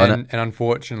there and done it. And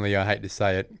unfortunately, I hate to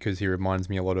say it because he reminds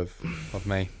me a lot of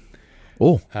me.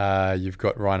 Oh, You've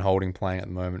got Ryan Holding playing at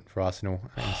the moment for Arsenal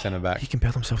and centre back. he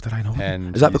compared himself to Ryan Holding.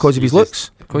 And Is that because of his looks?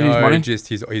 Because he's money. Just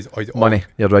he's Money.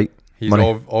 You're right. He's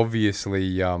Money.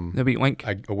 obviously The weak link.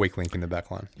 a weak link in the back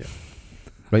line. Yeah,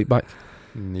 Right back.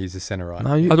 and he's a centre right.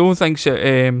 No, you. I don't think so.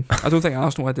 I don't think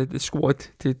Arsenal had the squad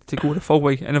to go the full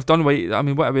way, and they've done way. I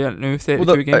mean, what are we at now? 32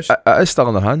 Well, games. it is still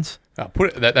in their hands. Put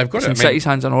it. They've got It's it. in City's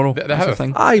hands in Oro. They That's have the a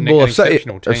thing. Aye, an well, if City-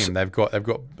 exceptional if- team. They've got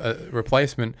a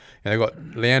replacement, and they've got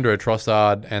Leandro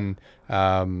Trossard and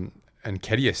and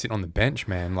Kedia sitting on the bench,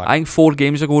 man. Like I think 4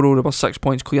 games ago, they were 6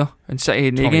 points clear, and City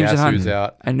had 8 games in hand.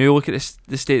 out. And now look at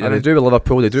the state And they're they in. do with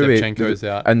Liverpool. They do with Shevchenko's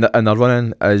out. and their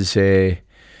running is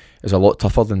a lot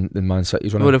tougher than Man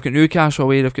City's running. Well, they've got Newcastle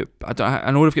away. They've got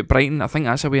I know they've got Brighton. I think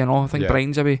that's away. I think Yeah.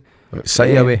 Brighton's away.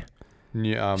 City away.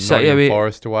 City Nottingham away.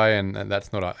 Forest away, and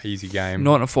that's not an easy game.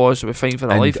 Nottingham Forest will be fighting for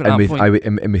their life at and that with, point.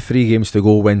 and with 3 games to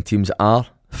go when teams are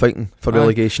fighting for Aye.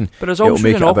 relegation, But there's it'll also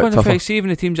make the it a bit knock-on tougher. effect. See, even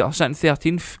the teams that are sitting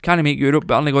 13th can't make Europe,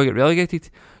 but only going to get relegated.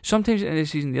 Sometimes in the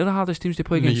season, they're the hardest teams to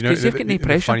play against because they've got no the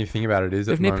pressure. funny thing about it is,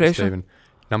 They've at the no moment, pressure. Stephen,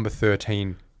 number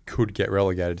 13 could get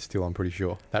relegated still, I'm pretty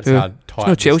sure. That's Who? how tight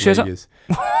not this Chelsea, is league it? is.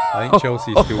 I think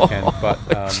Chelsea still can, but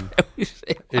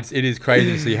it is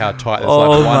crazy to see how tight. There's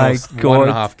Oh like my one and a God.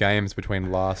 half games between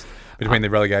the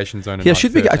relegation zone and Here, like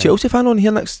should we get a 13. Chelsea fan on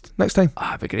here next time?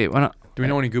 Ah, it'd be great, wouldn't Do we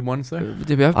know any good ones though? it?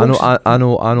 Do we have I know, boxes? I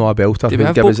know a belter Do we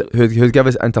have who'd give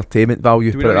us entertainment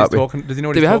value. Do we Put know it what that he's way. talking? Does he know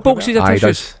what Do he's we have talking boxes about? of Aye,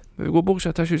 tissues? does. We've got boxes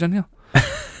of tissues in here.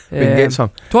 We can get some.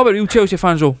 Talk about real Chelsea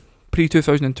fans though,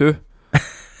 pre-2002.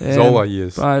 Zola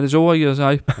years. The Zola years,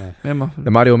 aye. Yeah. Remember?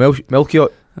 The Mario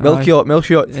Melchiot.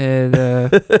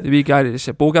 The wee guy that's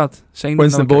at Bogard signed.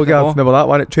 Winston Bogart. Remember that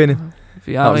one at training?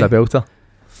 That was a belter.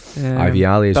 Ivy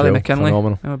Alley as Billy well. McKinley.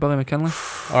 Phenomenal. Remember Billy McKinley?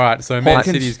 All right, so Man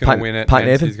Hawkins, City's going to win it. Pat Man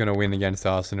Nevin. City's going to win against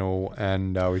Arsenal,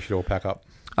 and we should all pack up.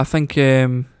 I think I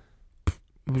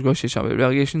was going to say something about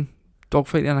relegation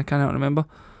dogfight then. I can't remember.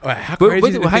 How Wait, crazy wait,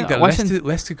 is it to hang think on, that listen.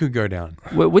 Leicester could go down?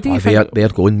 What do you think? They're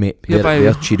going, mate. Yeah, by-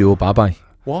 They're Cheerio. Bye bye.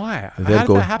 Why? They're How did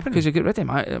going. that happen? Because they get rid of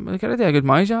a good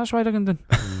manager. That's why they're going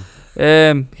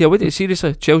down. Yeah, what do you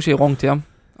seriously? Chelsea long term.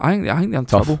 I think they're in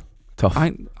Tough. trouble. Tough. I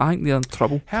think they're in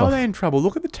trouble. How are they in trouble?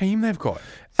 Look at the team they've got.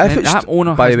 If it's That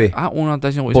owner, by the way, that owner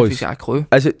doesn't look as boys, if he's got a clue.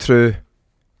 is it true?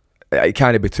 It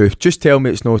can't be true. Just tell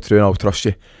me it's not true and I'll trust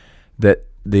you. That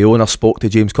the owner spoke to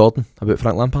James Corden about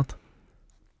Frank Lampard.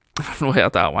 I've not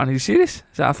heard that one. Are you serious?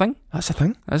 Is that a thing? That's the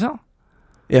thing. Is it?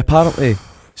 He apparently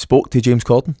spoke to James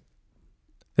Corden.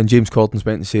 And James Corden's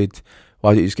went and said,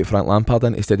 why don't you just get Frank Lampard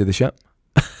in instead of the ship?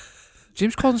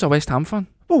 James Corden's a West Ham fan.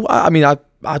 Well, I mean,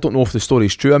 I don't know if the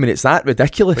story's true. I mean, it's that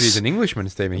ridiculous. But he's an Englishman,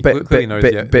 Stephen. He But clearly knows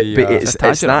it's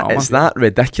Attach it on it's one. that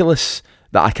ridiculous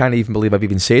that I can't even believe I've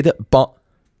even said it. But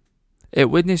It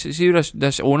wouldn't see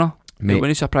this owner. It mate,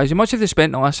 wouldn't surprise you. How much have they spent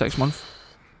in the last 6 months?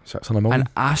 600 million. An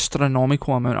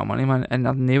astronomical amount of money, man, and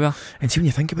they're nowhere. And see, when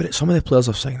you think about it, some of the players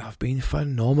I've signed have been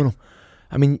phenomenal.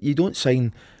 I mean, you don't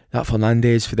sign that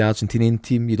Fernandes for the Argentinian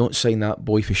team. You don't sign that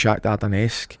boy for Shakhtar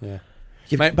Donetsk. Yeah.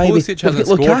 You've, Mate, Pulisic hasn't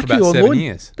scored for about 7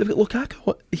 years. They've got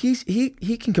Lukaku.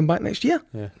 He can come back next year.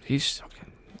 Yeah. Is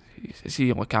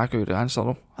he Lukaku the answer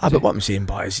though? But what I'm saying,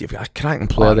 boys, you've got a cracking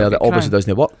player there that obviously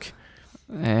doesn't work.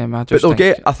 I But just they'll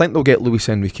think, I think they'll get Luis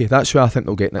Enrique. That's who I think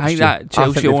they'll get next I think year. that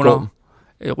Chelsea they've got owner,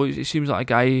 him. it seems like a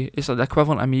guy. It's like the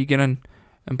equivalent of me going in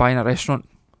and buying a restaurant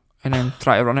and then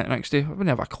try to run it the next day. I wouldn't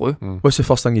have a clue. What's the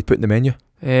first thing you'd put in the menu?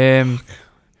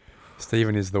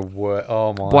 Stephen is the worst.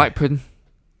 Oh my. Black pudding.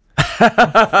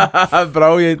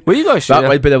 Brilliant. What you guys That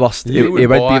would be the worst. You He would, would be,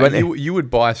 buy, wouldn't he? you would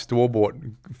buy store-bought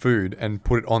food and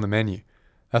put it on the menu.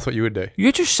 That's what you would do.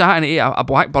 You just sat and ate a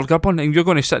black burger bun, and you're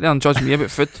going to sit there and judge me about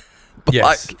food.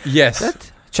 Yes. Yes.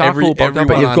 That charcoal burger Everyone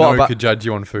But bun. you've I got know a bit- could judge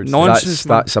you on food. Nonsense,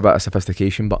 man. That's a bit of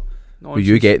sophistication, but were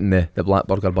you Nonsense. getting the black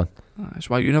burger bun? That's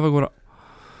why you never got it.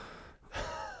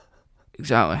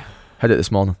 Exactly. Had it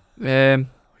this morning.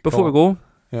 Before we go,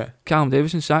 Yeah. Callum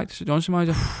Davison sacked as a Johnson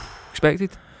manager.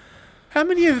 Expected. How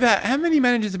many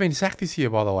managers have been sacked this year,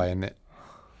 by the way, in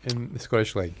the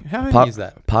Scottish League? How many is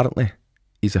that? Apparently,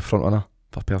 he's a front runner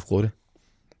for Perth Glory.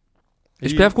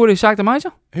 Is Perth Glory sacked the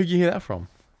manager? Who'd you hear that from?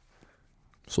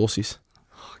 Sources.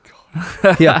 Oh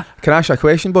God. Here, can I ask you a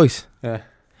question, boys? Yeah.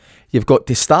 You've got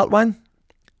to start one.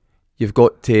 You've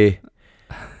got to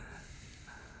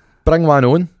bring one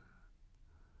on.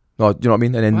 No, do you know what I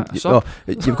mean? And then What,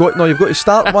 you've got to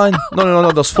start one.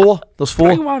 No. There's four.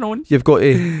 Bring one on. You've got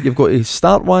to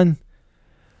start one.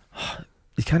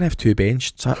 You can't have two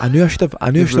benched. So I knew I should have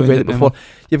read it ruined it, before.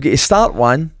 You've got to start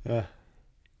one. Yeah.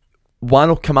 One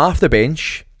will come off the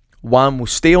bench. One will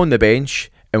stay on the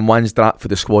bench, and one's drafted for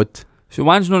the squad. So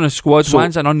one's not in the squad, So-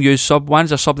 one's an unused sub,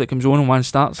 one's a sub that comes on and one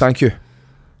starts. Thank you.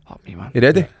 Help me, man. You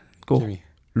ready? Yeah. Go. Jimmy.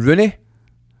 Rooney,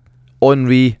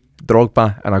 Henry,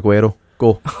 Drogba, and Aguero.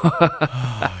 Go.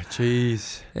 Oh,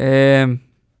 jeez.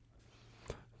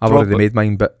 I've already made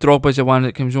mine, but Drogba's the one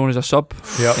that comes on as a sub.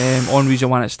 Yep. Henry's the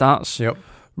one that starts. Yep.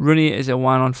 Rooney is the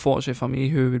one, unfortunately for me,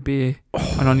 who would be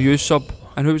an unused sub.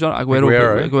 And who was on it?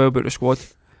 Aguero. Aguero about the squad.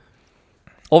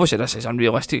 Obviously, this is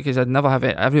unrealistic because I'd never have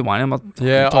it. Every one of them are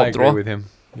Yeah, top I agree draw. with him.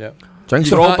 Yep.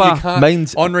 Jinx You it. can't-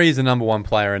 Mine's Henry is the number one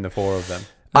player in the four of them.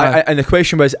 And the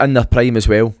question was in their prime as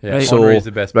well. Yeah, Right. so Henry's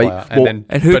the best player. and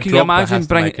who but can you Drogba imagine has to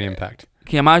bring- make an impact?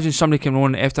 Can you imagine somebody coming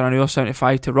on after an hour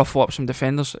 75 to ruffle up some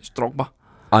defenders? It's Drogba.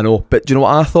 I know, but do you know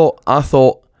what I thought? I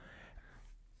thought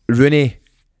Rooney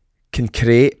can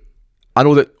create. I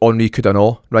know that Henry could have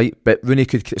not, right? But Rooney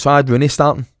could. So I had Rooney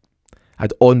starting. I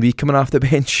had Henry coming off the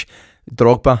bench,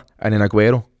 Drogba, and then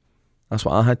Aguero. That's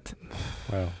what I had.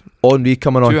 Wow. Henry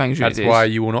coming on. Two things That's really why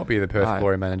is. you will not be the Perth Aye.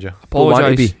 Glory manager. Don't want to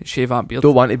Apologise. be. Shave that beard.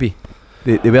 Don't want to be.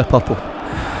 They wear purple.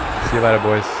 See you later,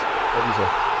 boys. Love you, sir.